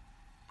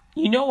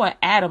 You know what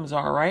atoms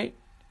are, right?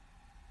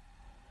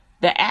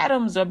 The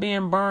atoms are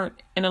being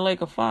burnt in a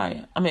lake of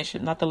fire. I mean,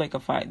 not the lake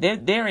of fire.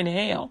 They're in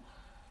hell.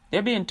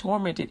 They're being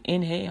tormented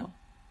in hell.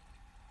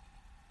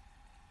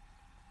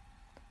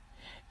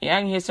 Yeah,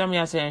 I can hear some of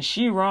y'all saying,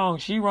 she wrong,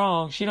 she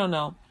don't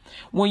know.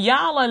 When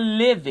y'all are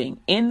living,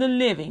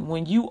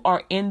 when you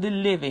are in the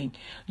living,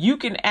 you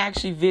can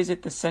actually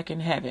visit the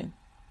second heaven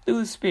through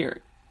the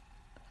Spirit.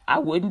 I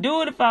wouldn't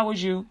do it if I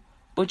was you,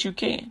 but you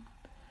can.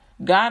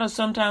 God will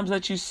sometimes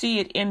let you see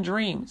it in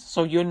dreams,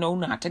 so you'll know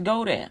not to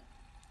go there.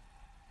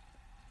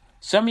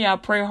 Some of y'all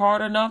pray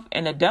hard enough,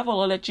 and the devil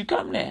will let you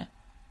come there.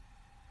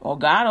 Or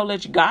God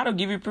will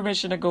give you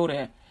permission to go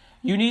there.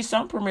 You need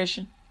some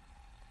permission.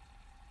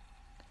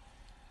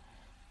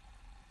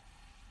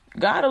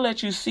 God will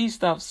let you see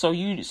stuff so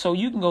you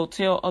can go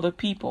tell other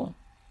people,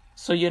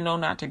 so you know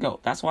not to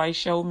go. That's why he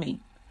showed me.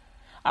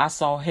 I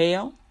saw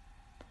hell.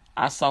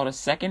 I saw the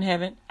second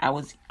heaven. I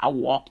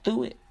walked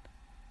through it.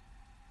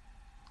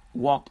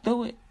 Walked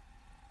through it.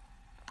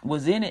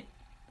 Was in it.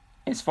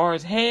 As far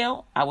as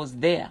hell, I was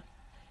there.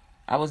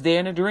 I was there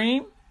in a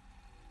dream.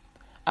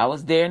 I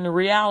was there in the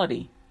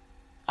reality.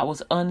 I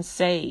was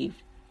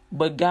unsaved.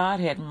 But God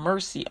had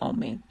mercy on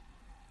me.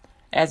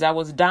 As I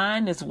was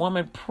dying, this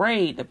woman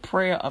prayed the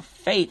prayer of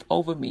faith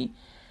over me.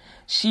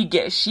 She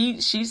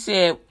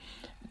said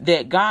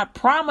that God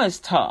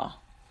promised her.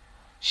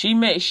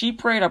 She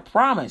prayed a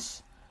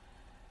promise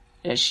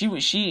that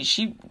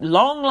she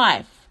long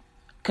life,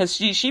 because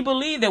she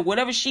believed that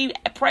whatever she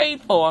prayed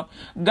for,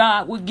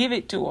 God would give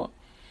it to her.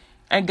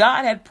 And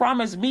God had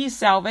promised me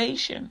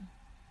salvation.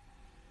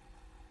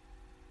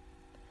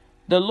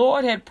 The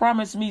Lord had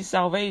promised me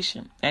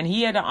salvation, and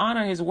he had to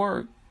honor his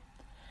word.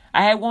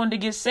 I had wanted to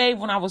get saved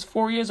when I was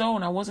 4 years old,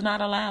 and I was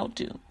not allowed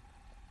to.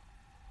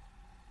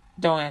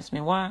 Don't ask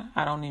me why.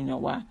 I don't even know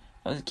why.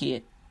 I was a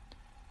kid.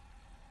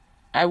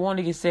 I wanted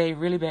to get saved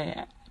really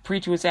bad. The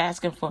preacher was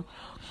asking for,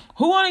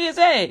 who want to get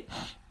saved?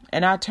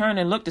 And I turned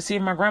and looked to see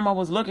if my grandma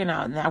was looking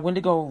out, and I went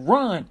to go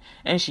run,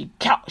 and she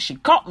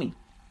caught me.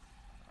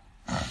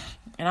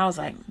 And I was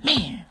like,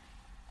 man,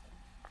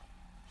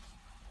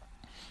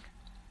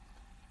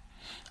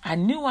 I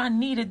knew I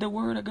needed the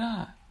word of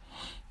God.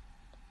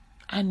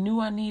 I knew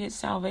I needed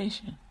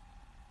salvation.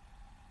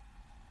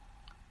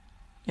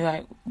 You're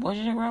like, what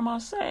did your grandma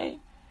say?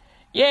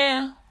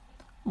 Yeah,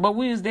 but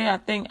we was there, I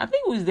think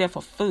we was there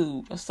for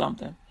food or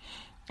something.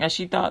 And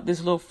she thought this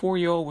little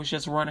 4-year-old was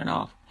just running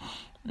off.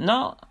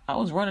 No, I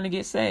was running to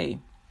get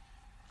saved.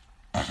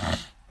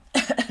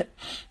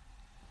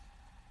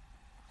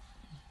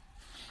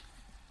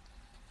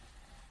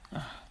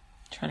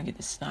 Trying to get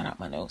this snot out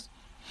my nose.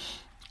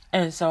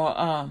 And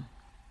so,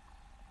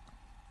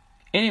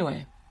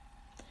 anyway,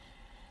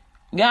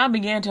 God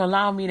began to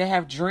allow me to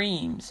have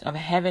dreams of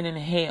heaven and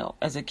hell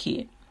as a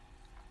kid.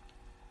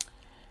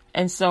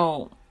 And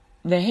so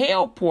the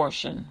hell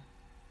portion,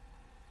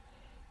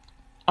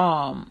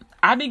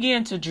 I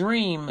began to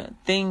dream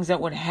things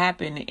that would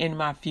happen in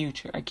my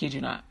future. I kid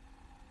you not.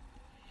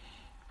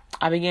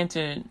 I began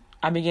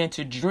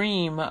to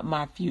dream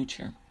my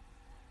future.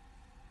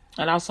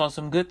 And I saw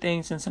some good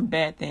things and some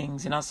bad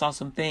things. And I saw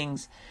some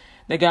things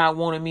that God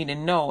wanted me to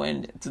know.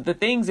 And the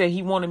things that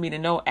he wanted me to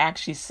know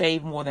actually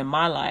saved more than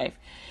my life.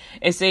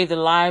 It saved the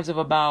lives of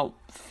about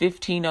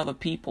 15 other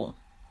people.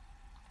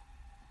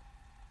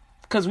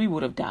 Because we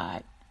would have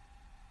died.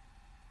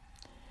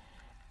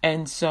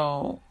 And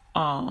so,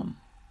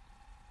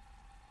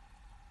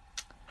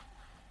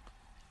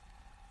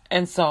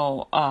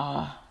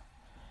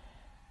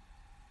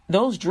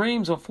 those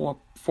dreams are for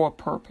a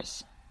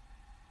purpose.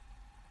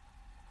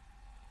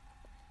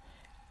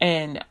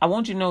 And I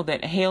want you to know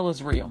that hell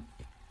is real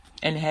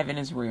and heaven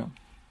is real.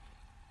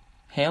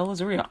 Hell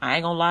is real. I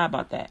ain't gonna lie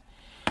about that.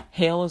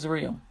 Hell is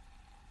real.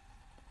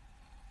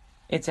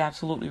 It's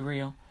absolutely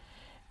real.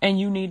 And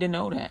you need to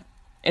know that.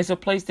 It's a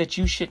place that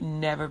you should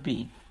never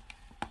be.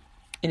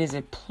 It is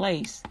a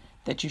place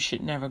that you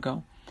should never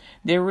go.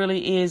 There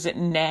really is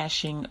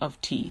gnashing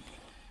of teeth.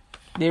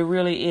 There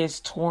really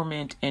is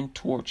torment and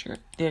torture.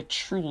 There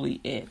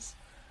truly is.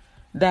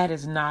 That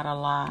is not a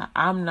lie.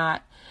 I'm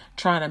not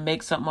trying to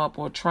make something up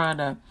or trying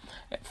to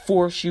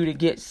force you to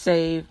get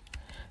saved.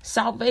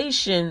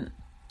 Salvation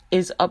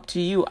is up to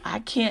you. I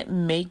can't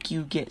make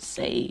you get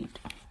saved.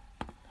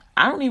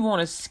 I don't even want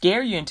to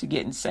scare you into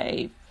getting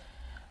saved.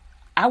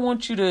 I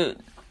want you to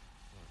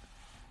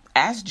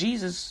ask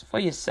Jesus for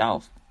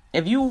yourself.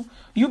 If you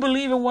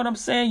believe in what I'm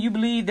saying, you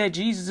believe that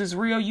Jesus is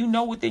real, you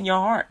know within your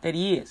heart that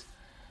he is.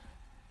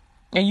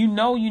 And you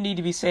know you need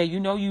to be saved. You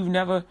know you've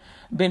never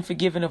been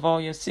forgiven of all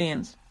your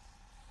sins.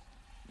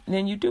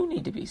 Then you do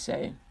need to be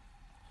saved.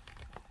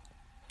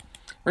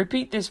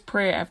 Repeat this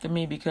prayer after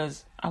me,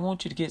 because I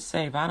want you to get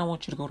saved. I don't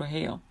want you to go to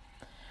hell.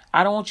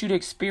 I don't want you to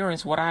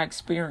experience what I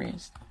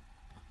experienced.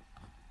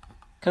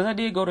 Because I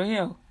did go to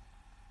hell.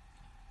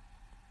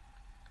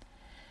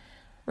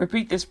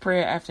 Repeat this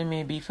prayer after me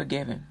and be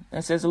forgiven.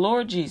 It says,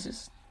 Lord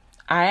Jesus,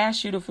 I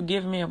ask you to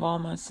forgive me of all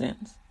my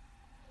sins.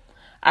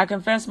 I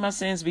confess my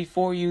sins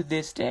before you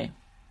this day.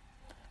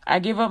 I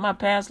give up my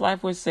past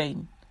life with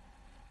Satan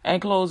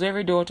and close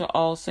every door to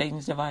all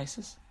Satan's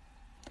devices.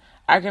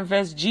 I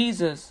confess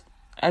Jesus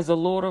as the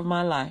Lord of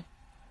my life.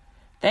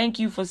 Thank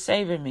you for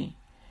saving me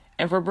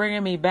and for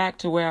bringing me back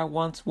to where I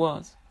once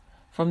was.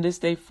 From this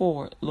day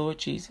forward, Lord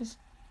Jesus,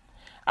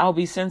 I'll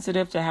be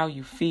sensitive to how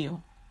you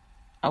feel.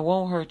 I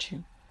won't hurt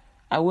you.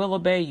 I will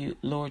obey you,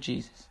 Lord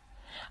Jesus.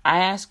 I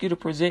ask you to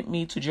present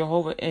me to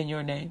Jehovah in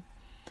your name.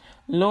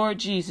 Lord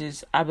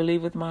Jesus, I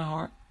believe with my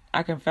heart,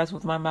 I confess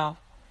with my mouth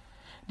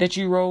that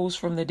you rose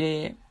from the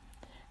dead,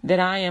 that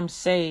I am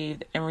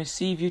saved and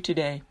receive you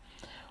today,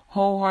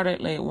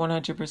 wholeheartedly,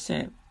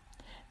 100%.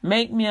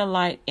 Make me a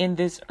light in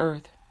this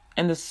earth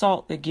and the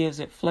salt that gives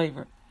it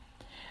flavor.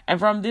 And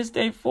from this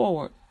day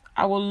forward,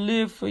 I will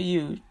live for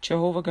you,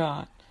 Jehovah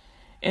God,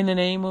 in the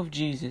name of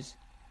Jesus,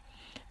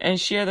 and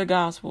share the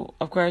gospel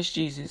of Christ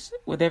Jesus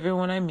with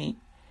everyone I meet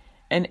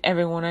and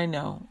everyone I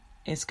know.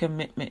 It's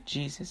commitment,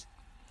 Jesus.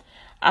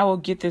 I will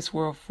get this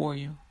world for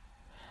you.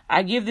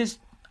 I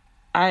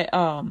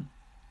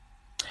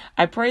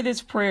pray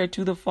this prayer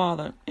to the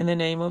Father in the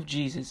name of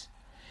Jesus.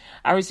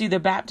 I receive the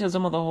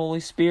baptism of the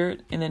Holy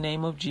Spirit in the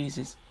name of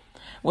Jesus,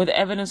 with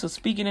evidence of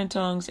speaking in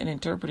tongues and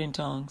interpreting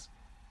tongues,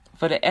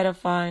 for the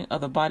edifying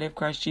of the body of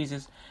Christ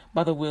Jesus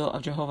by the will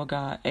of Jehovah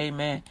God.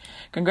 Amen.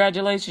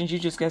 Congratulations, you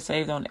just got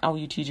saved on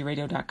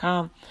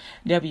LUTGRadio.com,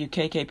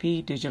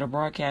 WKKP Digital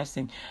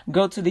Broadcasting.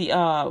 Go to the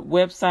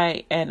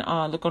website and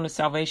look on the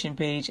salvation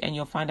page, and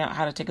you'll find out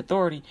how to take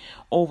authority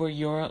over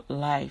your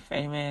life.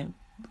 Amen.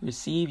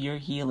 Receive your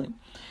healing.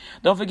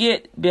 Don't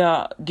forget,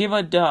 we're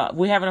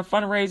having a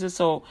fundraiser,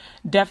 so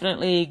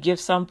definitely give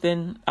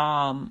something.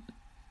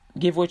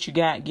 Give what you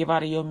got. Give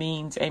out of your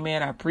means.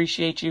 Amen. I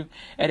appreciate you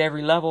at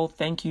every level.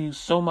 Thank you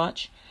so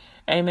much.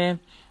 Amen.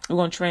 We're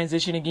going to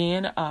transition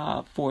again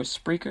for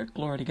Spreaker.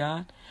 Glory to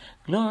God.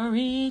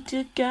 Glory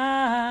to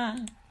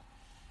God.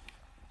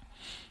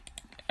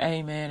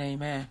 Amen.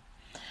 Amen.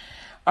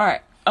 All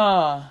right.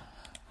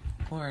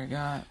 Glory to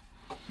God.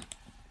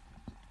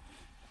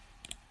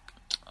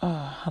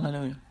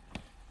 Hallelujah.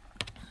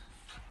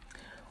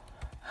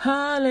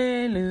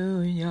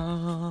 Hallelujah.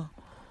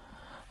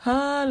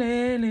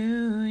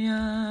 Hallelujah.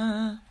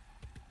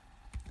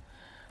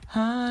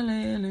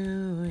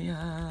 Hallelujah.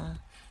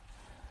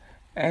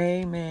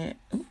 Amen.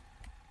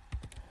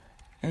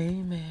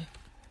 Amen.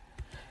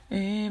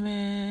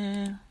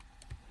 Amen.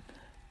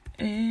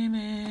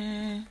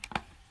 Amen.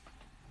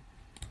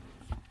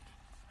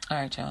 All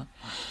right, y'all.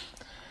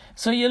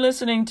 So you're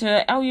listening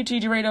to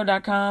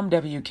LUTGRadio.com,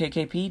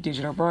 WKKP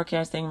Digital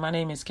Broadcasting. My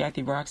name is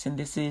Kathy Brooks, and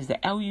this is the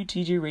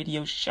LUTG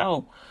Radio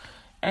Show.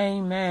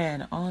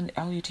 Amen. On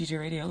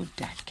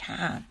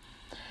LUTGRadio.com.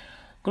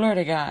 Glory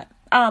to God.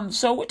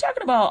 So we're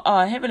talking about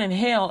heaven and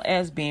hell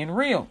as being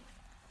real.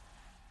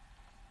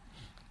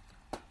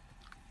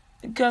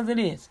 Because it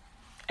is.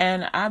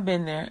 And I've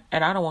been there,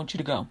 and I don't want you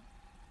to go.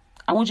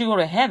 I want you to go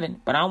to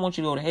heaven, but I don't want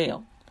you to go to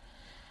hell.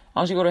 I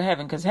want you to go to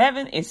heaven, because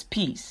heaven is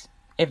peace.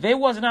 If it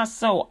was not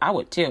so, I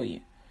would tell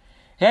you.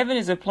 Heaven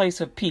is a place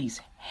of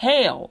peace.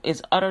 Hell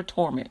is utter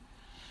torment.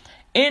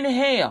 In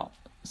hell,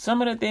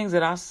 some of the things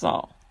that I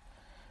saw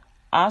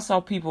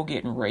people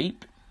getting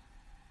raped.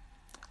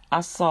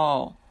 I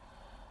saw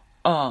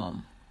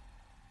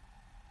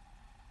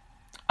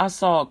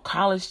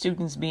college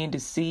students being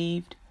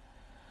deceived.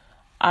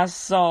 I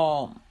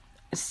saw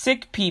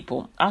sick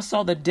people. I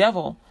saw the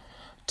devil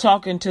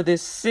talking to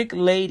this sick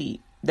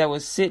lady that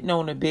was sitting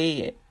on the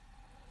bed.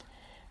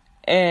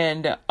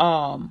 And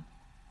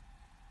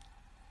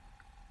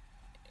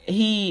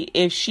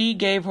if she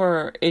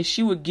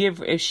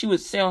would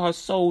sell her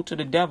soul to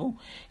the devil,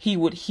 he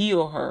would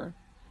heal her.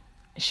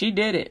 She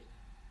did it.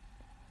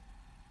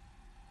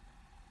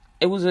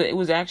 It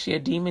was actually a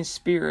demon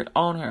spirit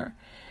on her.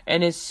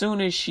 And as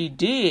soon as she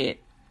did,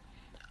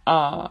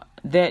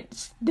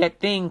 that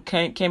thing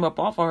came up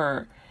off of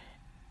her.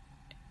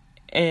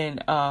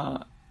 And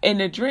in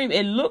the dream,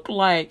 it looked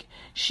like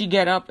she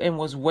got up and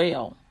was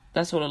well.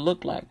 That's what it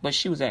looked like. But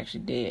she was actually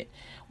dead.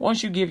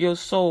 Once you give your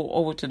soul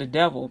over to the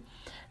devil,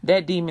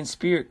 that demon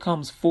spirit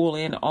comes full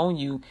in on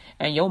you,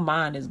 and your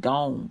mind is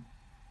gone.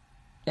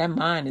 That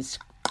mind is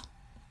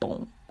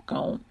boom,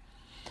 gone.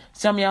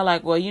 Some of y'all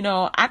like,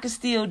 well, I can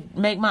still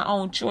make my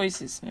own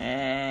choices.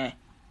 Nah.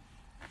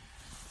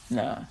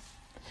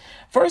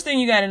 First thing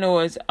you got to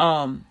know is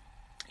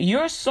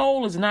your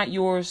soul is not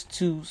yours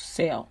to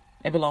sell.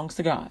 It belongs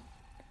to God.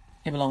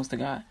 It belongs to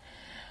God.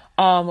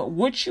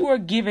 What you are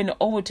giving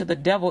over to the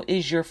devil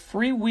is your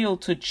free will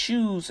to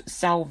choose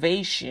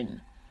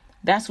salvation.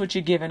 That's what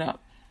you're giving up.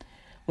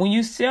 When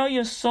you sell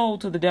your soul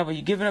to the devil,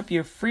 you're giving up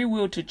your free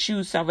will to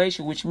choose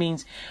salvation, which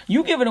means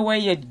you're giving away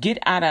your get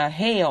out of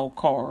hell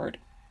card.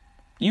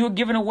 You're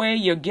giving away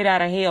your get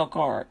out of hell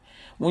card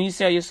when you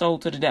sell your soul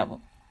to the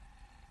devil.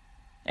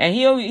 And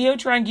he'll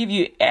try and give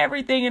you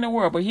everything in the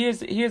world. But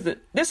this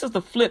is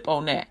the flip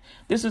on that.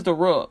 This is the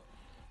rub.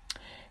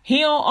 He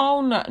don't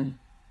own nothing.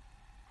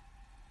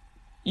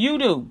 You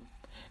do.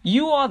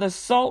 You are the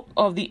salt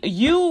of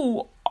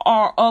you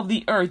are of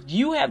the earth.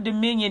 You have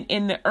dominion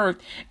in the earth.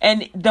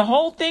 And the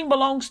whole thing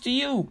belongs to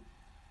you.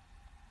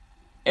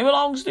 It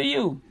belongs to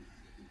you.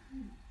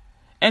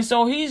 And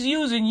so he's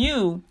using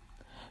you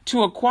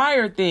to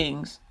acquire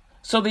things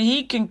so that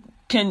he can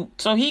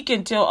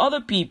tell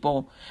other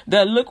people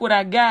that look what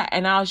I got,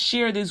 and I'll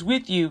share this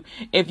with you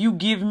if you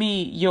give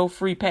me your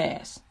free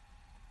pass.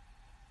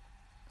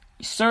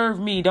 Serve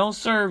me, don't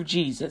serve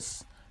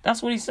Jesus.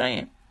 That's what he's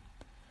saying.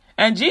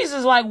 And Jesus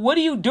is like, what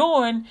are you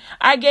doing?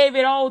 I gave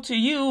it all to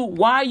you.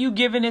 Why are you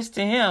giving this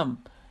to him?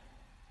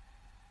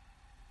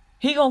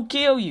 He gonna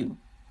kill you.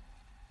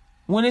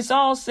 When it's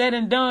all said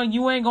and done,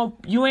 you ain't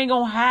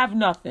gonna have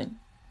nothing.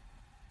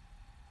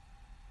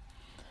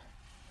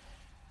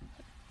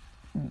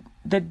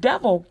 The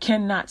devil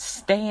cannot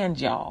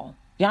stand y'all.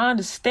 Y'all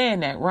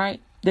understand that,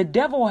 right? The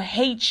devil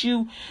hates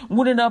you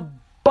with an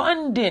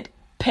abundant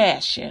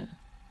passion.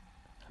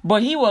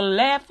 But he will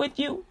laugh with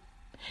you.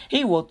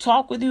 He will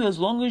talk with you as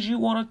long as you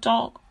want to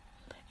talk.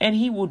 And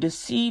he will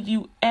deceive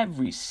you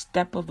every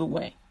step of the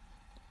way.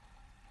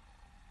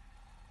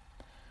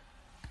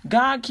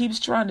 God keeps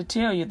trying to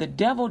tell you the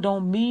devil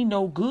don't mean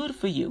no good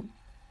for you.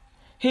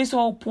 His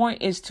whole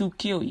point is to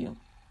kill you.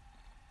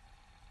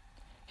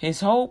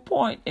 His whole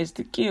point is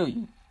to kill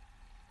you.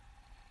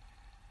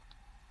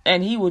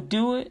 And he will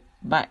do it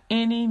by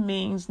any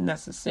means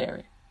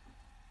necessary.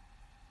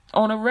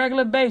 On a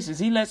regular basis,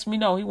 he lets me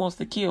know he wants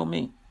to kill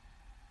me.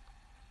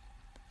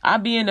 I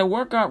be in the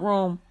workout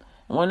room,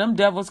 and when them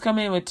devils come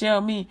in and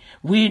tell me,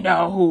 we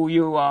know who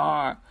you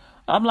are.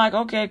 I'm like,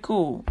 okay,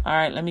 cool. All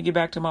right, let me get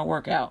back to my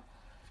workout.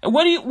 And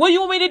what do you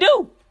want me to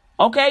do?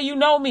 Okay, you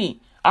know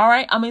me. All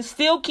right, I'm going to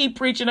still keep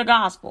preaching the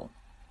gospel.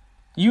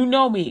 You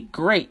know me.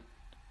 Great.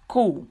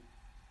 Cool.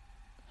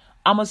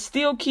 I'm going to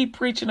still keep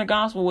preaching the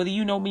gospel whether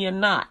you know me or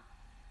not.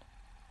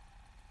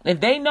 If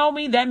they know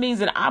me, that means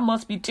that I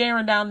must be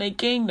tearing down their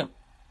kingdom.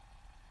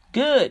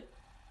 Good.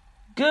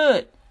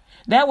 Good.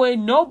 That way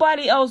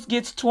nobody else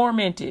gets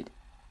tormented.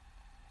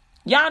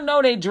 Y'all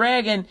know they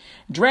dragging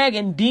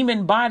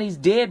demon bodies,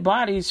 dead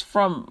bodies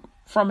from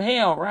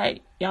hell,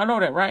 right? Y'all know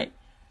that, right?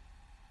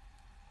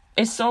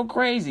 It's so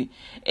crazy.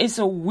 It's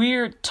a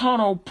weird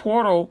tunnel,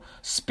 portal,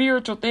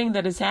 spiritual thing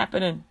that is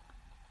happening.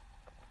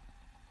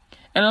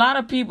 And a lot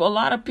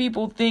of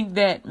people think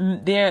that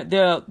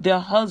their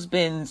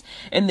husbands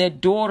and their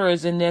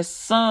daughters and their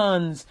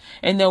sons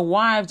and their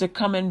wives are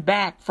coming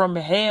back from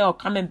hell,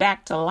 coming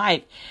back to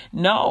life.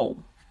 No,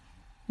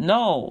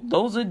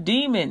 those are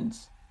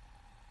demons.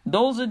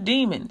 Those are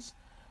demons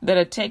that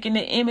are taking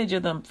the image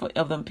of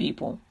them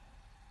people.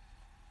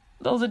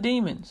 Those are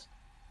demons.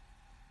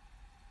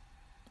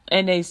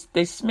 And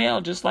they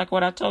smell just like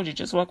what I told you,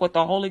 just like what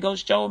the Holy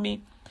Ghost showed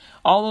me.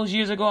 All those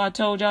years ago, I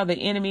told y'all the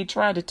enemy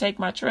tried to take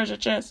my treasure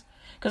chest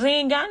because he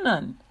ain't got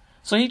nothing.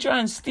 So he tried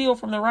and steal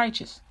from the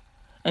righteous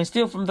and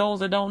steal from those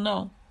that don't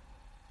know.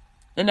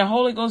 And the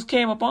Holy Ghost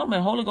came upon him and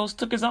the Holy Ghost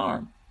took his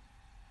arm.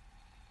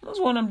 That was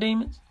one of them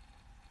demons.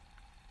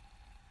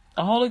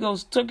 The Holy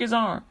Ghost took his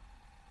arm.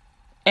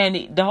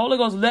 And the Holy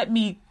Ghost let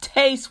me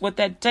taste what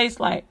that tastes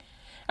like.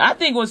 I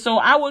think it was so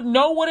I would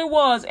know what it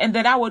was and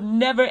that I would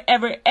never,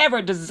 ever,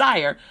 ever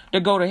desire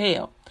to go to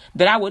hell.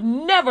 That I would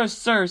never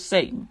serve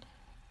Satan.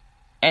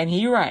 And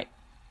he right.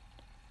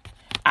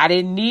 I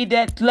didn't need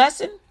that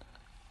lesson,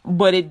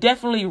 but it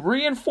definitely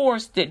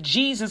reinforced that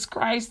Jesus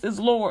Christ is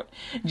Lord.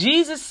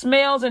 Jesus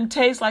smells and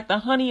tastes like the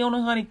honey on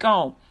a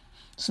honeycomb.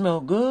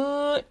 Smell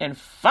good and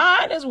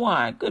fine as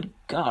wine. Good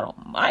God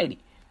Almighty.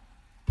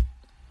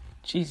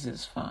 Jesus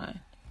is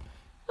fine.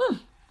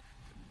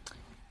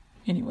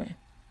 Anyway.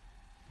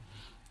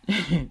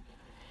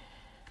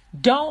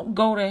 Don't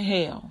go to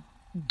hell.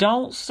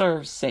 Don't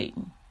serve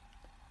Satan.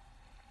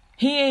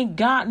 He ain't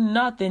got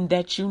nothing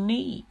that you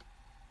need.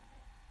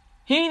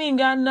 He ain't even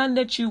got nothing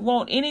that you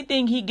want.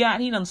 Anything he got,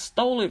 he done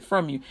stole it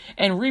from you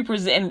and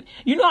represent.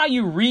 You know how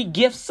you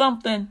re-gift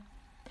something?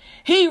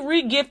 He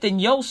re-gifting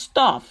your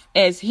stuff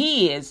as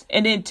he is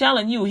and then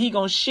telling you he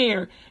gonna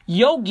share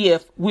your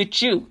gift with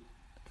you.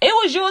 It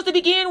was yours to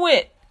begin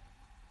with.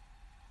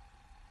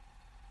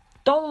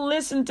 Don't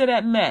listen to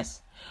that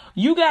mess.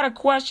 You got a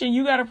question,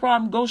 you got a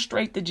problem, go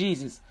straight to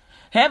Jesus.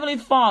 Heavenly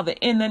Father,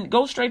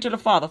 go straight to the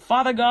Father.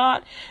 Father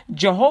God,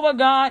 Jehovah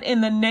God,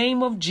 in the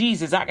name of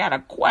Jesus, I got a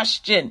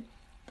question.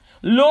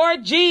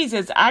 Lord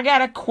Jesus, I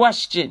got a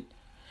question.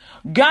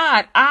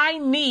 God, I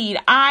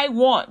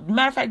want.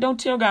 Matter of fact, don't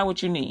tell God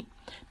what you need.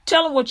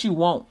 Tell him what you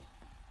want.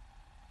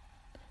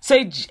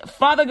 Say,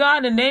 Father God,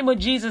 in the name of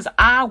Jesus,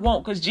 I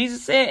want. Because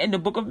Jesus said in the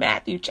book of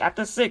Matthew,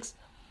 chapter 6,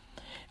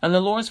 in the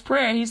Lord's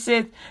Prayer, he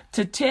said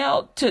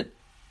to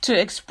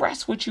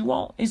express what you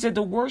want. He said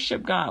to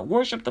worship God,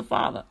 worship the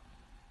Father.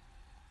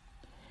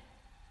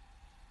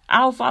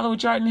 Our Father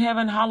which art in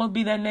heaven, hallowed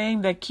be thy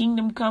name. Thy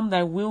kingdom come,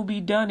 thy will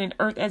be done in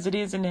earth as it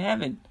is in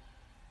heaven.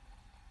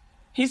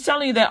 He's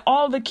telling you that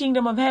all the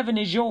kingdom of heaven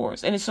is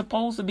yours and it's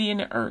supposed to be in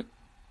the earth.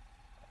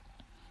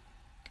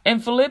 In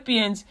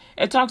Philippians,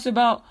 it talks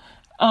about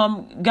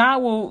God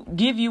will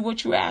give you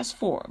what you ask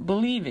for.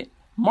 Believe it.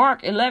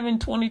 Mark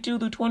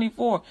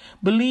 11:22-24.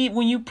 Believe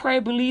when you pray,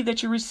 believe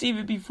that you receive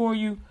it before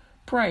you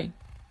pray.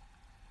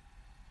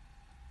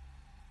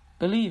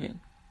 Believe it.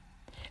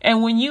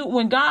 And when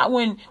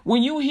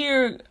you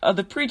hear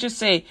the preacher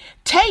say,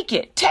 take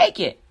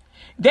it,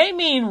 they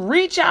mean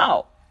reach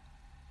out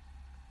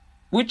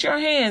with your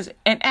hands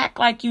and act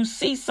like you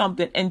see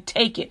something and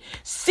take it.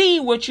 See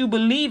what you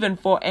believe in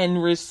for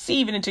and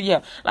receive it into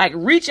your, like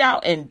reach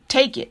out and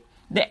take it.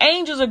 The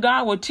angels of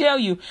God will tell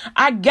you,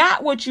 I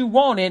got what you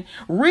wanted.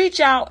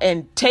 Reach out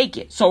and take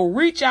it. So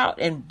reach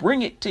out and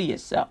bring it to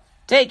yourself.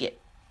 Take it.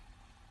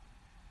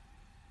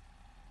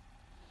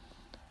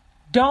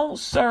 Don't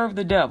serve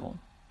the devil.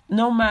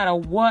 No matter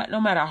what,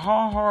 no matter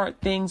how hard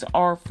things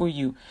are for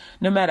you,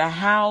 no matter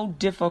how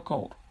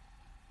difficult.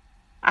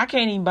 I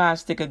can't even buy a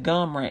stick of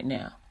gum right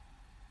now.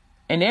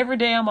 And every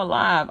day I'm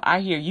alive,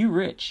 I hear you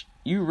rich.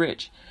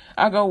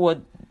 I go,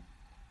 well,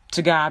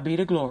 to God be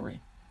the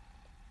glory.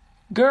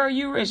 Girl,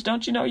 you rich.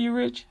 Don't you know you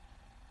rich?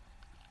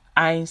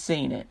 I ain't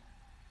seen it.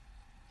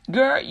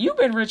 Girl, you've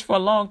been rich for a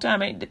long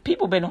time. Ain't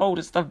people been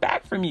holding stuff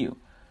back from you?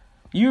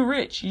 You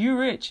rich.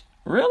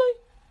 Really?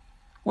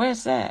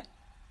 Where's that?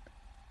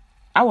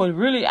 I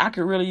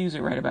could really use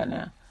it right about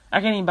now.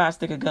 I can't even buy a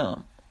stick of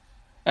gum.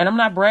 And I'm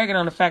not bragging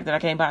on the fact that I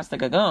can't buy a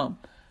stick of gum.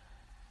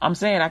 I'm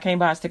saying I can't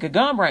buy a stick of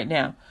gum right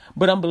now.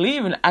 But I'm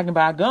believing I can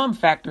buy a gum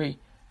factory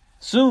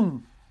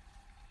soon.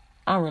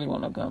 I don't really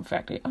want no gum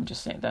factory. I'm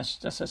just saying that's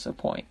just a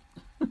point.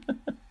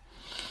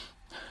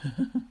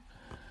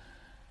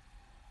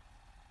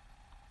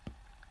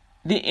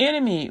 The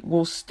enemy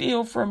will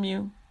steal from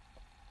you.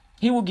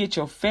 He will get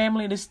your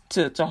family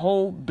to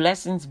hold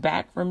blessings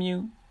back from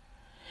you.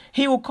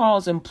 He will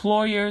cause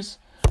employers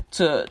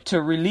to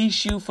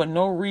release you for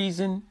no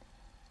reason.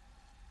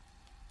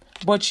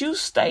 But you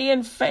stay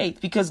in faith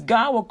because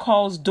God will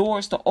cause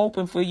doors to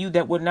open for you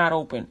that would not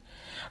open.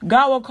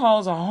 God will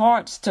cause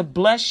hearts to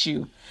bless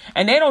you.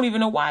 And they don't even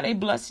know why they're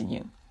blessing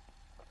you.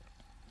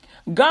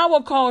 God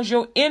will cause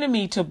your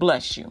enemy to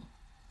bless you.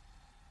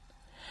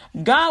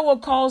 God will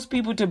cause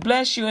people to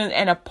bless you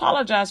and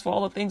apologize for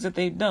all the things that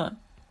they've done.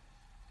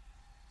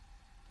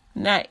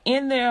 Now,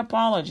 in their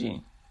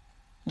apology,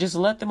 just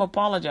let them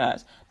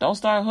apologize. Don't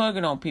start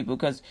hugging on people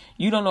because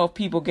you don't know if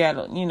people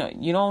got,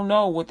 you don't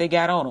know what they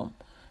got on them.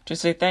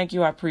 Just say, thank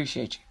you, I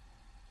appreciate you.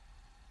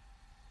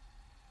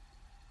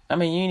 I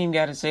mean, you ain't even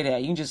got to say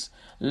that. You can just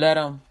let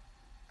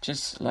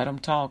them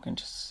talk and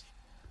just,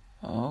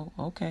 oh,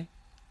 okay.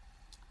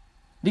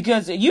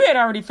 Because you had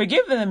already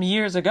forgiven them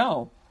years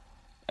ago.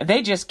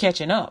 They just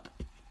catching up.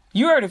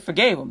 You already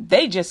forgave them.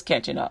 They just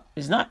catching up.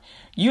 It's not,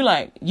 you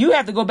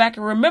have to go back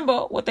and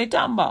remember what they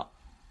talking about.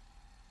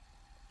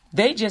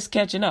 They just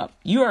catching up.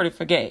 You already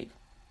forgave.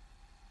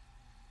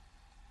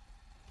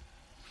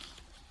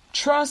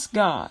 Trust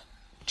God.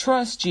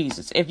 Trust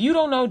Jesus. If you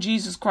don't know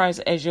Jesus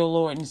Christ as your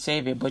Lord and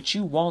Savior, but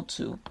you want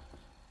to,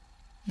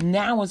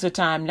 now is the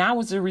time. Now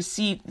is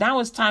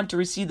time to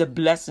receive the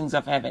blessings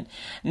of heaven.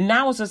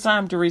 Now is the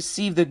time to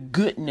receive the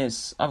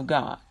goodness of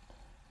God.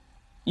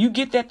 You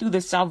get that through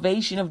the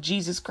salvation of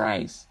Jesus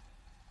Christ.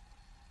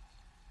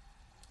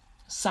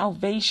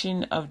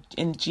 Salvation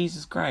in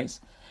Jesus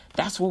Christ.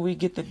 That's where we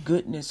get the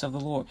goodness of the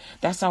Lord.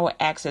 That's our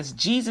access.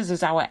 Jesus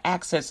is our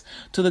access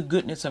to the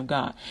goodness of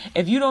God.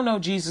 If you don't know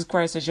Jesus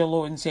Christ as your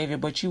Lord and Savior,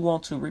 but you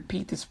want to,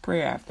 repeat this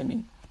prayer after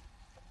me.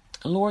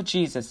 Lord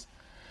Jesus,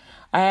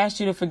 I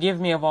ask you to forgive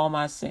me of all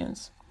my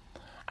sins.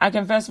 I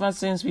confess my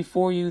sins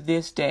before you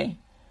this day.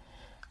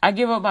 I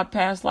give up my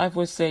past life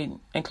with Satan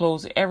and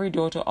close every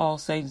door to all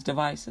Satan's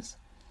devices.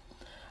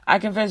 I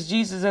confess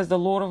Jesus as the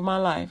Lord of my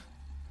life.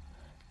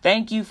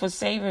 Thank you for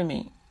saving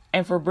me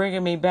and for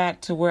bringing me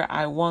back to where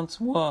I once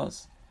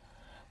was.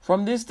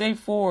 From this day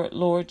forward,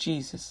 Lord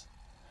Jesus,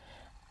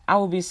 I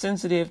will be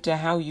sensitive to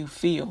how you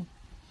feel.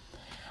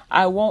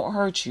 I won't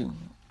hurt you.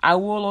 I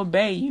will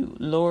obey you,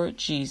 Lord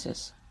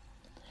Jesus.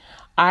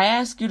 I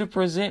ask you to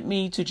present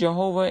me to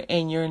Jehovah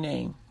in your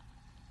name.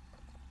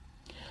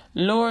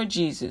 Lord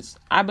Jesus,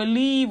 I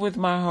believe with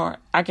my heart,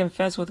 I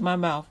confess with my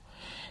mouth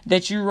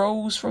that you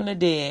rose from the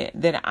dead,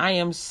 that I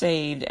am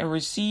saved and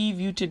receive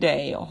you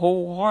today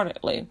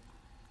wholeheartedly,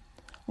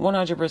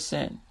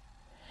 100%.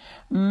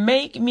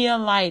 Make me a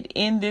light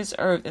in this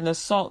earth and the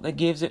salt that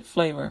gives it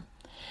flavor.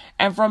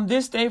 And from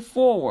this day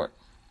forward,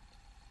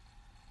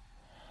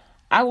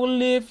 I will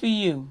live for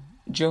you,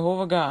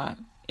 Jehovah God,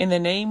 in the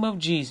name of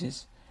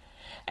Jesus,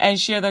 and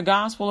share the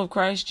gospel of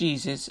Christ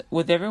Jesus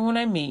with everyone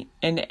I meet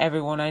and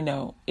everyone I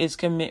know. Is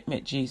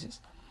commitment, Jesus.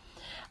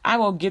 I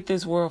will get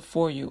this word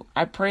for you.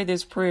 I pray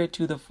this prayer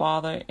to the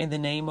Father in the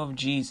name of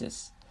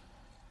Jesus.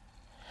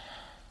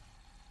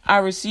 I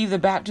receive the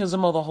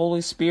baptism of the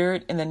Holy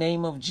Spirit in the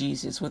name of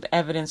Jesus with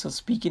evidence of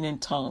speaking in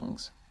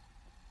tongues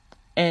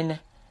and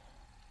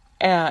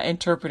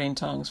interpreting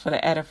tongues for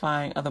the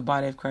edifying of the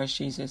body of Christ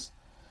Jesus.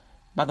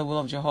 By the will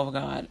of Jehovah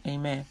God.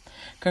 Amen.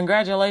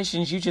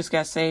 Congratulations. You just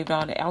got saved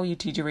on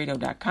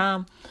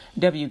LUTGRadio.com,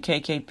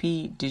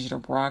 WKKP Digital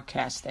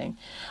Broadcasting.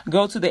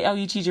 Go to the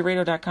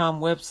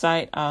LUTGRadio.com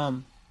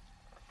website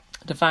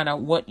to find out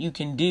what you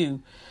can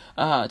do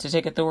to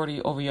take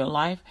authority over your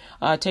life,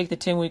 take the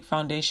 10-week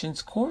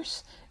foundations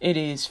course. It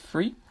is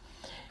free.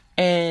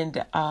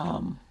 And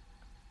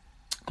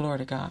glory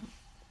to God.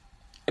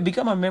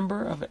 Become a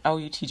member of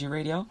LUTG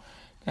Radio.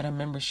 Got a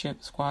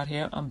membership squad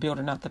here. I'm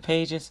building out the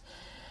pages.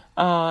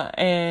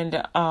 And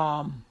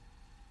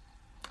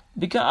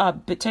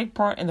take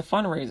part in the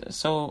fundraiser.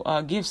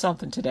 So give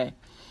something today.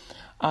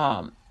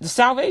 The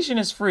salvation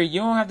is free.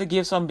 You don't have to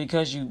give something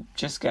because you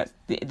just got,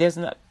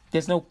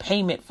 there's no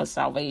payment for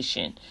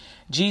salvation.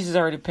 Jesus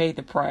already paid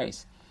the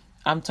price.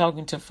 I'm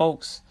talking to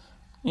folks,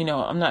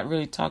 I'm not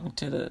really talking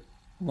to the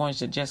ones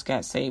that just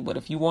got saved. But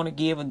if you want to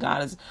give and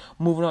God is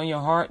moving on your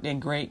heart, then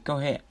great, go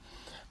ahead.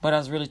 But I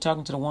was really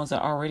talking to the ones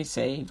that are already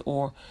saved,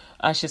 or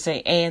I should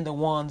say, and the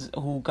ones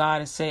who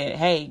God has said,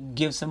 hey,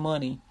 give some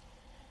money.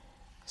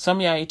 Some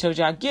of y'all, he told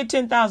y'all, get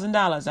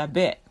 $10,000, I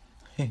bet.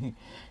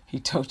 He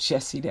told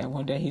Jesse that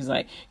one day. He's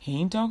like, he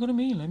ain't talking to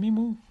me. Let me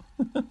move.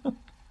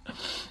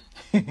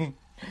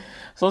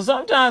 So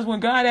sometimes when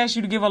God asks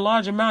you to give a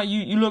large amount,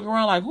 you look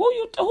around like,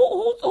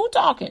 who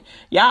talking?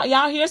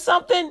 Y'all hear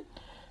something?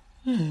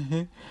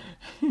 The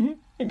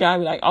guy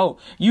be like, oh,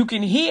 you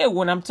can hear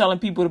when I'm telling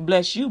people to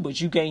bless you, but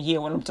you can't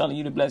hear when I'm telling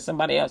you to bless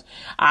somebody else.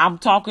 I'm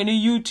talking to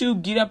you too.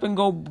 Get up and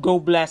go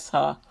bless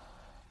her.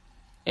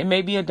 It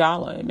may be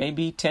 $1. It may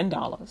be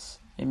 $10.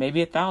 It may be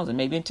 1,000.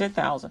 Maybe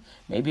 10,000.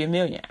 Maybe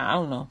 1,000,000. I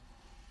don't know.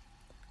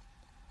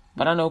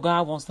 But I know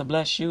God wants to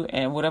bless you,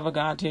 and whatever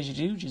God tells you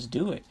to do, just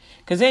do it.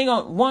 Because God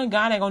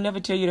ain't gonna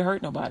never tell you to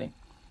hurt nobody.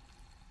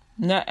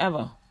 Not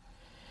ever.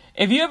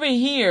 If you ever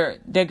hear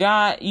that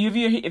God,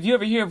 if you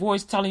ever hear a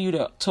voice telling you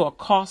to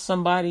accost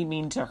somebody,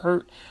 meaning to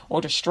hurt or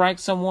to strike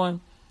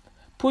someone,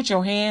 put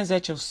your hands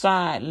at your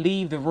side,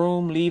 leave the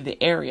room, leave the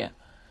area,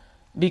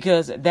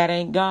 because that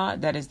ain't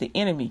God, that is the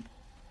enemy.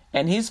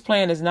 And his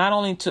plan is not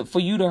only for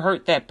you to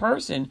hurt that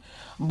person,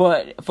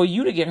 but for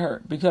you to get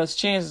hurt, because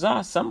chances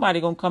are somebody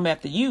gonna come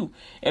after you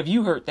if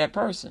you hurt that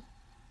person.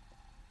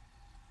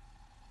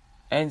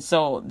 And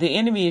so the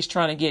enemy is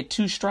trying to get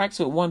 2 strikes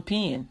with 1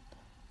 pen.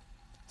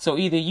 So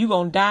either you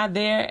gonna die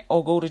there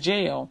or go to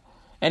jail,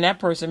 and that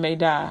person may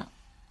die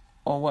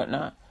or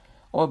whatnot,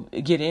 or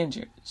get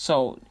injured.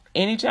 So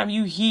anytime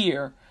you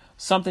hear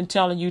something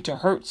telling you to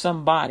hurt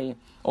somebody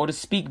or to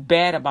speak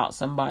bad about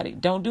somebody,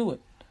 don't do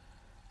it.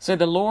 Say,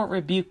 the Lord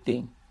rebuke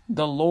thee.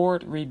 The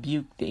Lord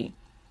rebuke thee.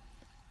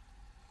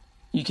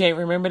 You can't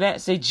remember that?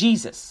 Say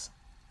Jesus.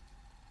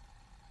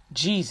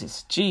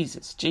 Jesus,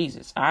 Jesus,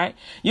 Jesus. All right.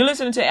 You're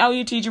listening to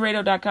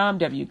LUTGRadio.com,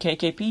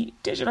 WKKP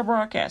Digital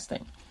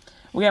Broadcasting.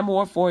 We have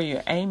more for you.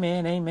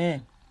 Amen.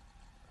 Amen.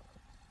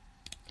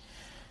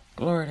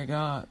 Glory to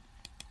God.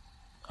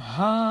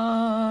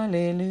 Hallelujah.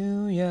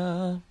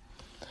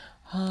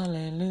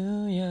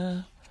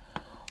 Hallelujah.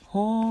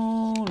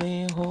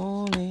 Holy,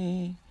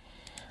 holy.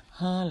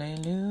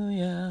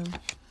 Hallelujah.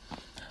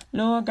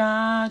 Lord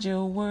God,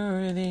 you're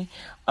worthy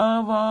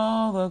of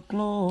all the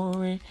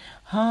glory.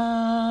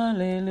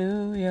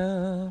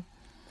 Hallelujah.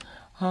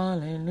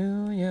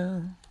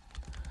 Hallelujah.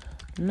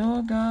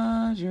 Lord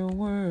God, you're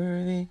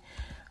worthy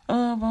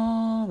of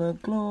all the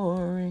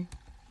glory.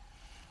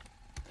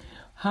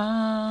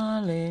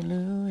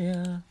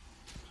 Hallelujah.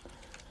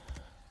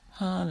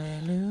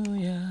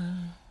 Hallelujah.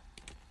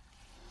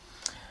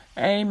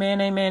 Amen,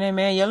 amen,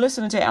 amen. You're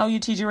listening to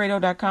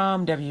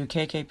LUTGRadio.com,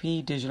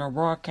 WKKP Digital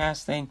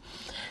Broadcasting.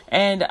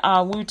 And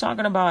we were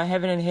talking about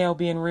heaven and hell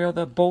being real.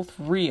 They're both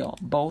real.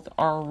 Both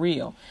are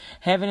real.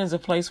 Heaven is a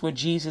place where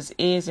Jesus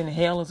is, and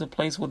hell is a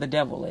place where the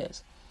devil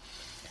is.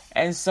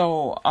 And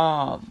so,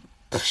 hold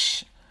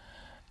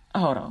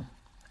on.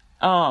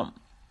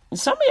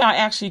 Some of y'all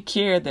actually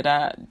care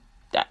that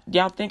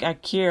y'all think I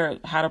care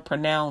how to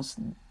pronounce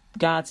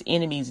God's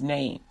enemy's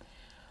name.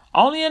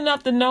 Only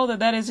enough to know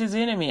that is his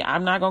enemy.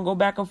 I'm not going to go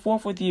back and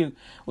forth with you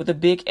with a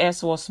big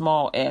S or a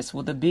small s,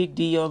 with a big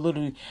D or a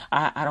little D.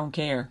 I don't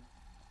care.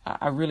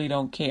 I really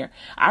don't care.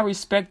 I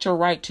respect your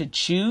right to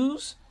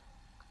choose,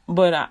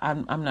 but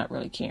I'm not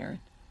really caring.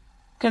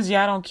 Because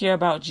y'all don't care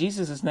about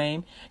Jesus'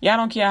 name. Y'all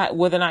don't care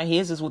whether or not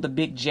his is with a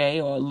big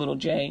J or a little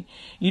j.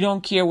 You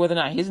don't care whether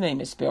or not his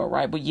name is spelled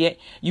right, but yet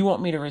you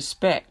want me to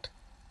respect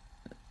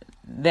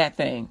that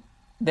thing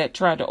that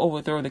tried to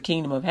overthrow the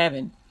kingdom of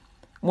heaven.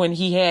 When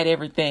he had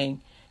everything,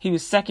 he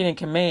was second in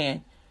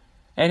command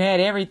and had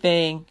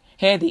everything,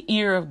 had the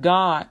ear of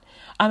God.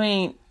 I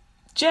mean,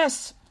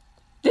 this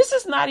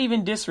is not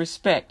even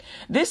disrespect.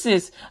 This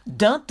is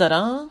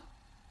dun-da-dun.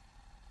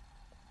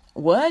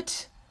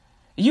 What?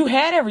 You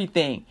had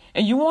everything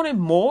and you wanted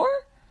more?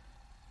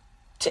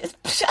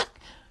 It's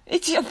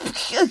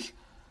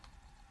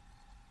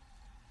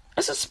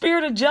a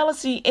spirit of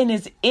jealousy and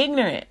is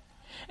ignorant.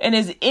 And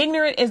as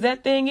ignorant as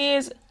that thing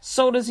is,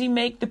 so does he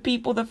make the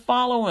people that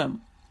follow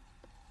him.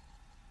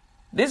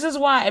 This is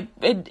why,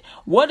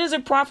 what does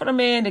it profit a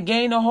man to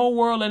gain the whole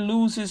world and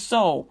lose his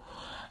soul?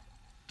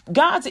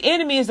 God's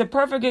enemy is the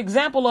perfect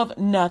example of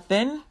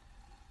nothing.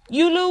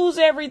 You lose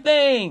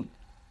everything.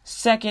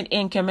 Second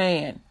in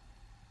command.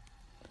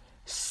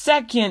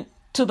 Second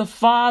to the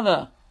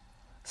Father.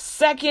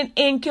 Second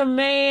in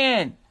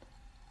command.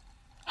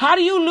 How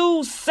do you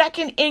lose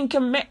second in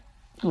command?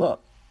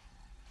 Look,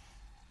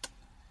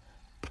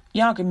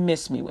 y'all can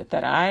miss me with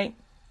that, all right?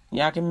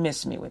 Y'all can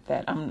miss me with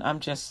that.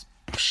 I'm just,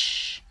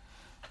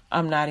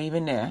 I'm not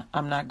even there.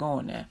 I'm not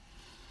going there.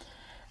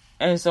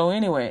 And so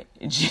anyway,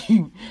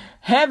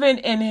 heaven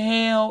and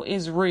hell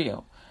is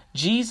real.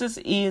 Jesus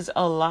is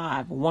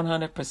alive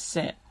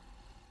 100%.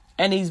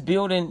 And he's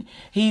building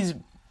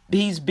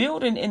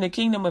in the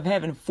kingdom of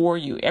heaven for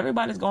you.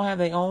 Everybody's going to have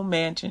their own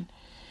mansion.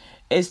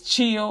 It's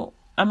chill.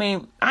 I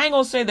mean, I ain't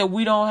going to say that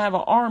we don't have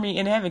an army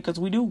in heaven, because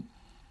we do.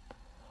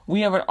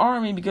 We have an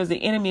army because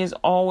the enemy is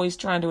always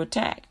trying to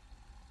attack.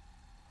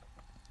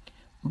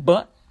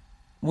 But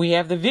we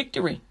have the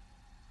victory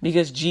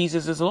because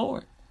Jesus is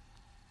Lord.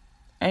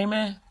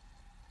 Amen.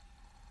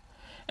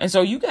 And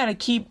so you got to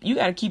keep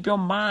your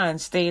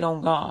mind stayed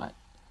on God.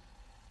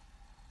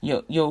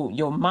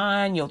 Your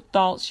mind, your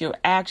thoughts, your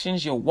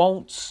actions, your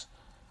wants,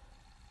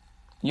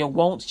 your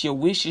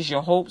wishes,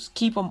 your hopes,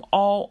 keep them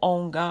all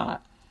on God.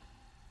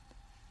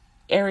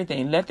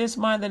 Everything. Let this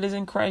mind that is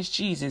in Christ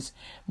Jesus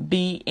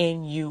be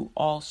in you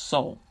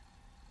also.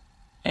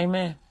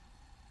 Amen.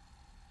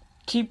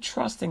 Keep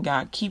trusting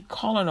God. Keep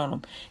calling on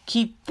him.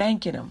 Keep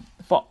thanking him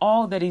for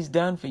all that he's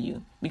done for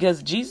you.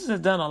 Because Jesus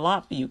has done a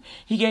lot for you.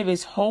 He gave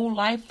his whole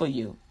life for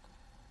you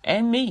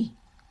and me.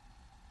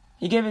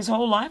 He gave his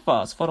whole life for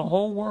us, for the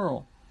whole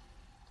world.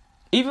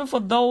 Even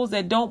for those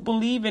that don't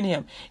believe in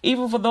him.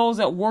 Even for those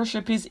that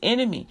worship his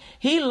enemy.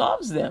 He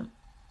loves them.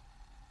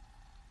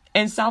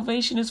 And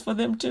salvation is for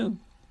them too.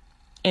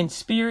 In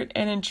spirit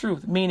and in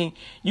truth. Meaning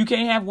you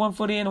can't have one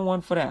foot in and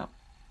one foot out.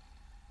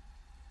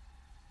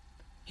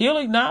 He'll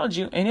acknowledge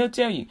you and he'll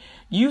tell you,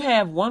 you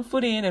have one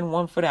foot in and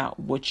one foot out.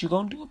 What you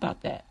going to do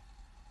about that?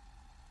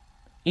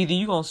 Either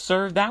you're going to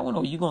serve that one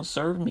or you're going to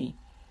serve me.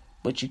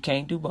 But you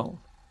can't do both.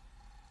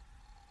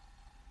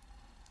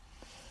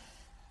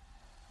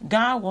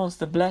 God wants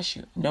to bless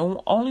you.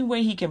 The only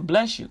way he can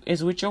bless you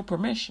is with your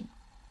permission.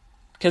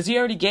 Because he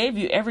already gave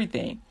you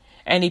everything.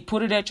 And he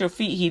put it at your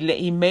feet.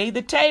 He made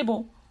the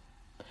table.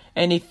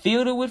 And he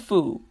filled it with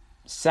food.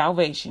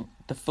 Salvation.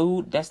 The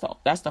food, that's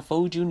the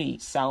food you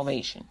need.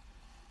 Salvation.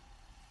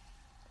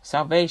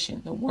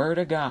 Salvation. The word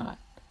of God.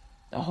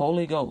 The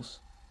Holy Ghost.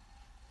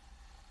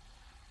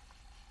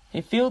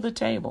 He filled the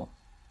table.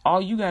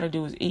 All you got to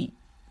do is eat.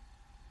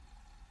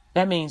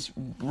 That means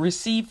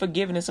receive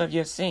forgiveness of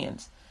your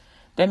sins.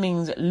 That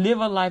means live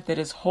a life that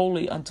is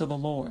holy unto the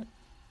Lord.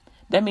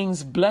 That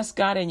means bless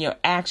God in your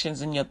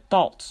actions and your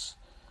thoughts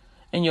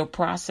and your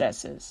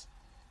processes.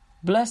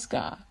 Bless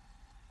God.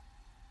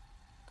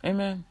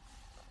 Amen.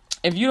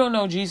 If you don't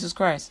know Jesus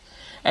Christ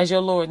as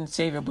your Lord and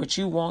Savior, but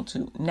you want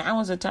to, now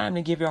is the time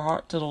to give your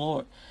heart to the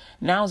Lord.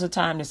 Now is the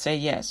time to say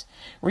yes.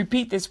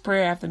 Repeat this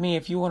prayer after me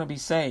if you want to be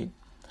saved.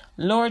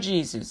 Lord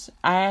Jesus,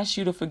 I ask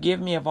you to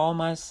forgive me of all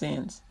my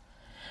sins.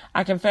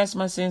 I confess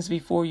my sins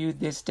before you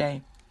this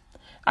day.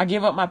 I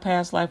give up my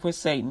past life with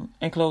Satan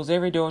and close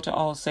every door to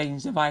all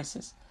Satan's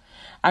devices.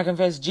 I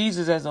confess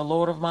Jesus as the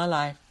Lord of my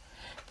life.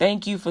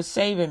 Thank you for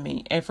saving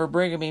me and for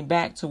bringing me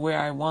back to where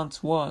I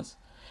once was.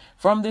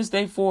 From this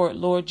day forward,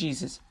 Lord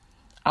Jesus,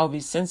 I will be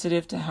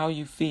sensitive to how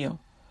you feel.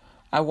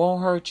 I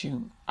won't hurt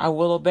you. I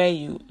will obey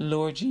you,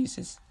 Lord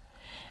Jesus.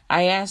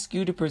 I ask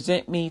you to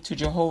present me to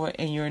Jehovah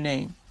in your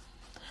name.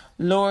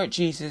 Lord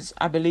Jesus,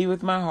 I believe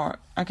with my heart.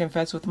 I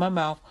confess with my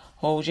mouth.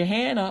 Hold your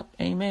hand up.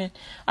 Amen.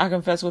 I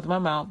confess with my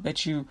mouth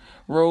that you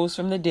rose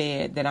from the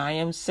dead, that I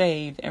am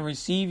saved and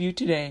receive you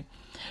today,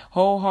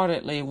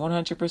 wholeheartedly,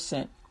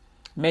 100%.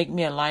 Make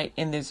me a light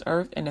in this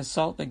earth and the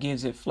salt that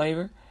gives it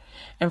flavor.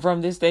 And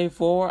from this day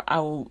forward, I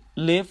will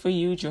live for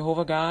you,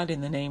 Jehovah God, in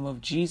the name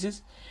of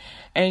Jesus,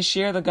 and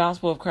share the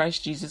gospel of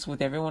Christ Jesus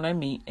with everyone I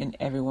meet and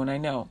everyone I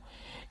know.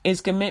 It's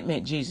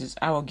commitment, Jesus.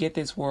 I will get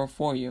this world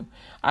for you.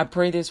 I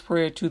pray this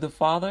prayer to the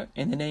Father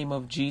in the name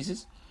of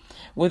Jesus.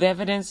 With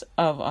evidence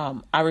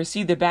of, I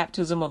receive the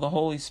baptism of the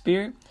Holy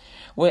Spirit,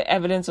 with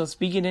evidence of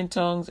speaking in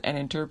tongues and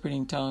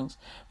interpreting tongues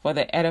for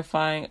the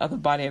edifying of the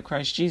body of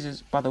Christ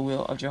Jesus by the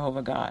will of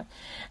Jehovah God.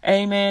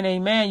 Amen,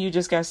 amen. You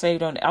just got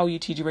saved on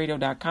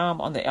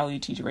LUTGradio.com on the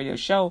LUTG Radio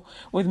Show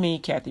with me,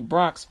 Kathy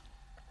Brooks.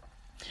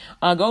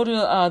 Go to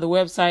the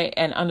website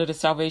and under the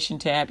Salvation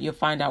tab, you'll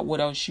find out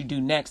what else you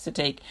do next to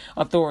take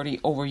authority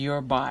over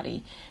your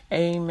body.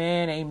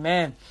 Amen,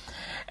 amen.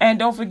 And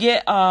don't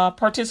forget,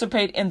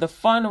 participate in the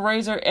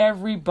fundraiser.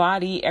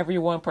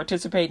 Everyone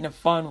participate in the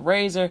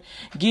fundraiser.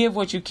 Give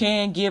what you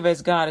can. Give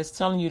as God is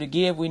telling you to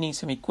give. We need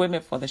some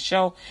equipment for the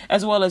show,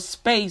 as well as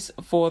space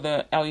for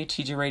the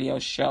LUTG Radio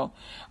Show.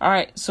 All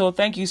right. So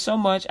thank you so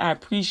much. I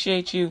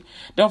appreciate you.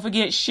 Don't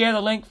forget, share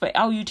the link for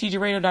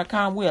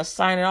LUTGradio.com. We are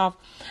signing off.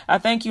 I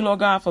thank thank you, Lord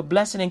God, for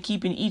blessing and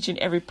keeping each and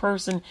every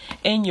person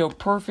in your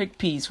perfect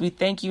peace. We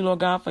thank you, Lord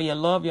God, for your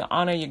love, your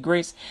honor, your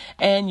grace,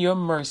 and your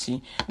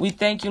mercy. We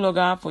thank you, Lord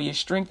God, for your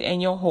strength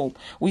and your hope.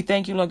 We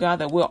thank you, Lord God,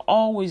 that we'll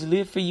always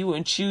live for you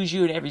and choose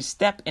you in every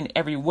step, in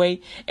every way,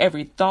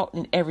 every thought,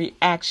 and every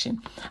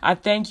action. I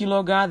thank you,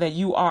 Lord God, that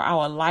you are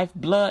our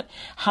lifeblood.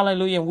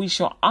 Hallelujah. And we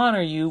shall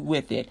honor you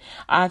with it.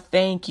 I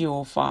thank you,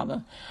 oh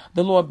Father.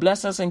 The Lord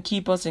bless us and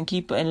keep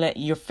and let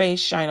your face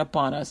shine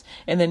upon us.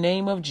 In the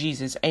name of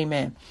Jesus.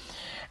 Amen.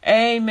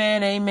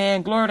 Amen.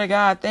 Amen. Glory to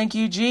God. Thank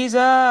you,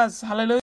 Jesus. Hallelujah.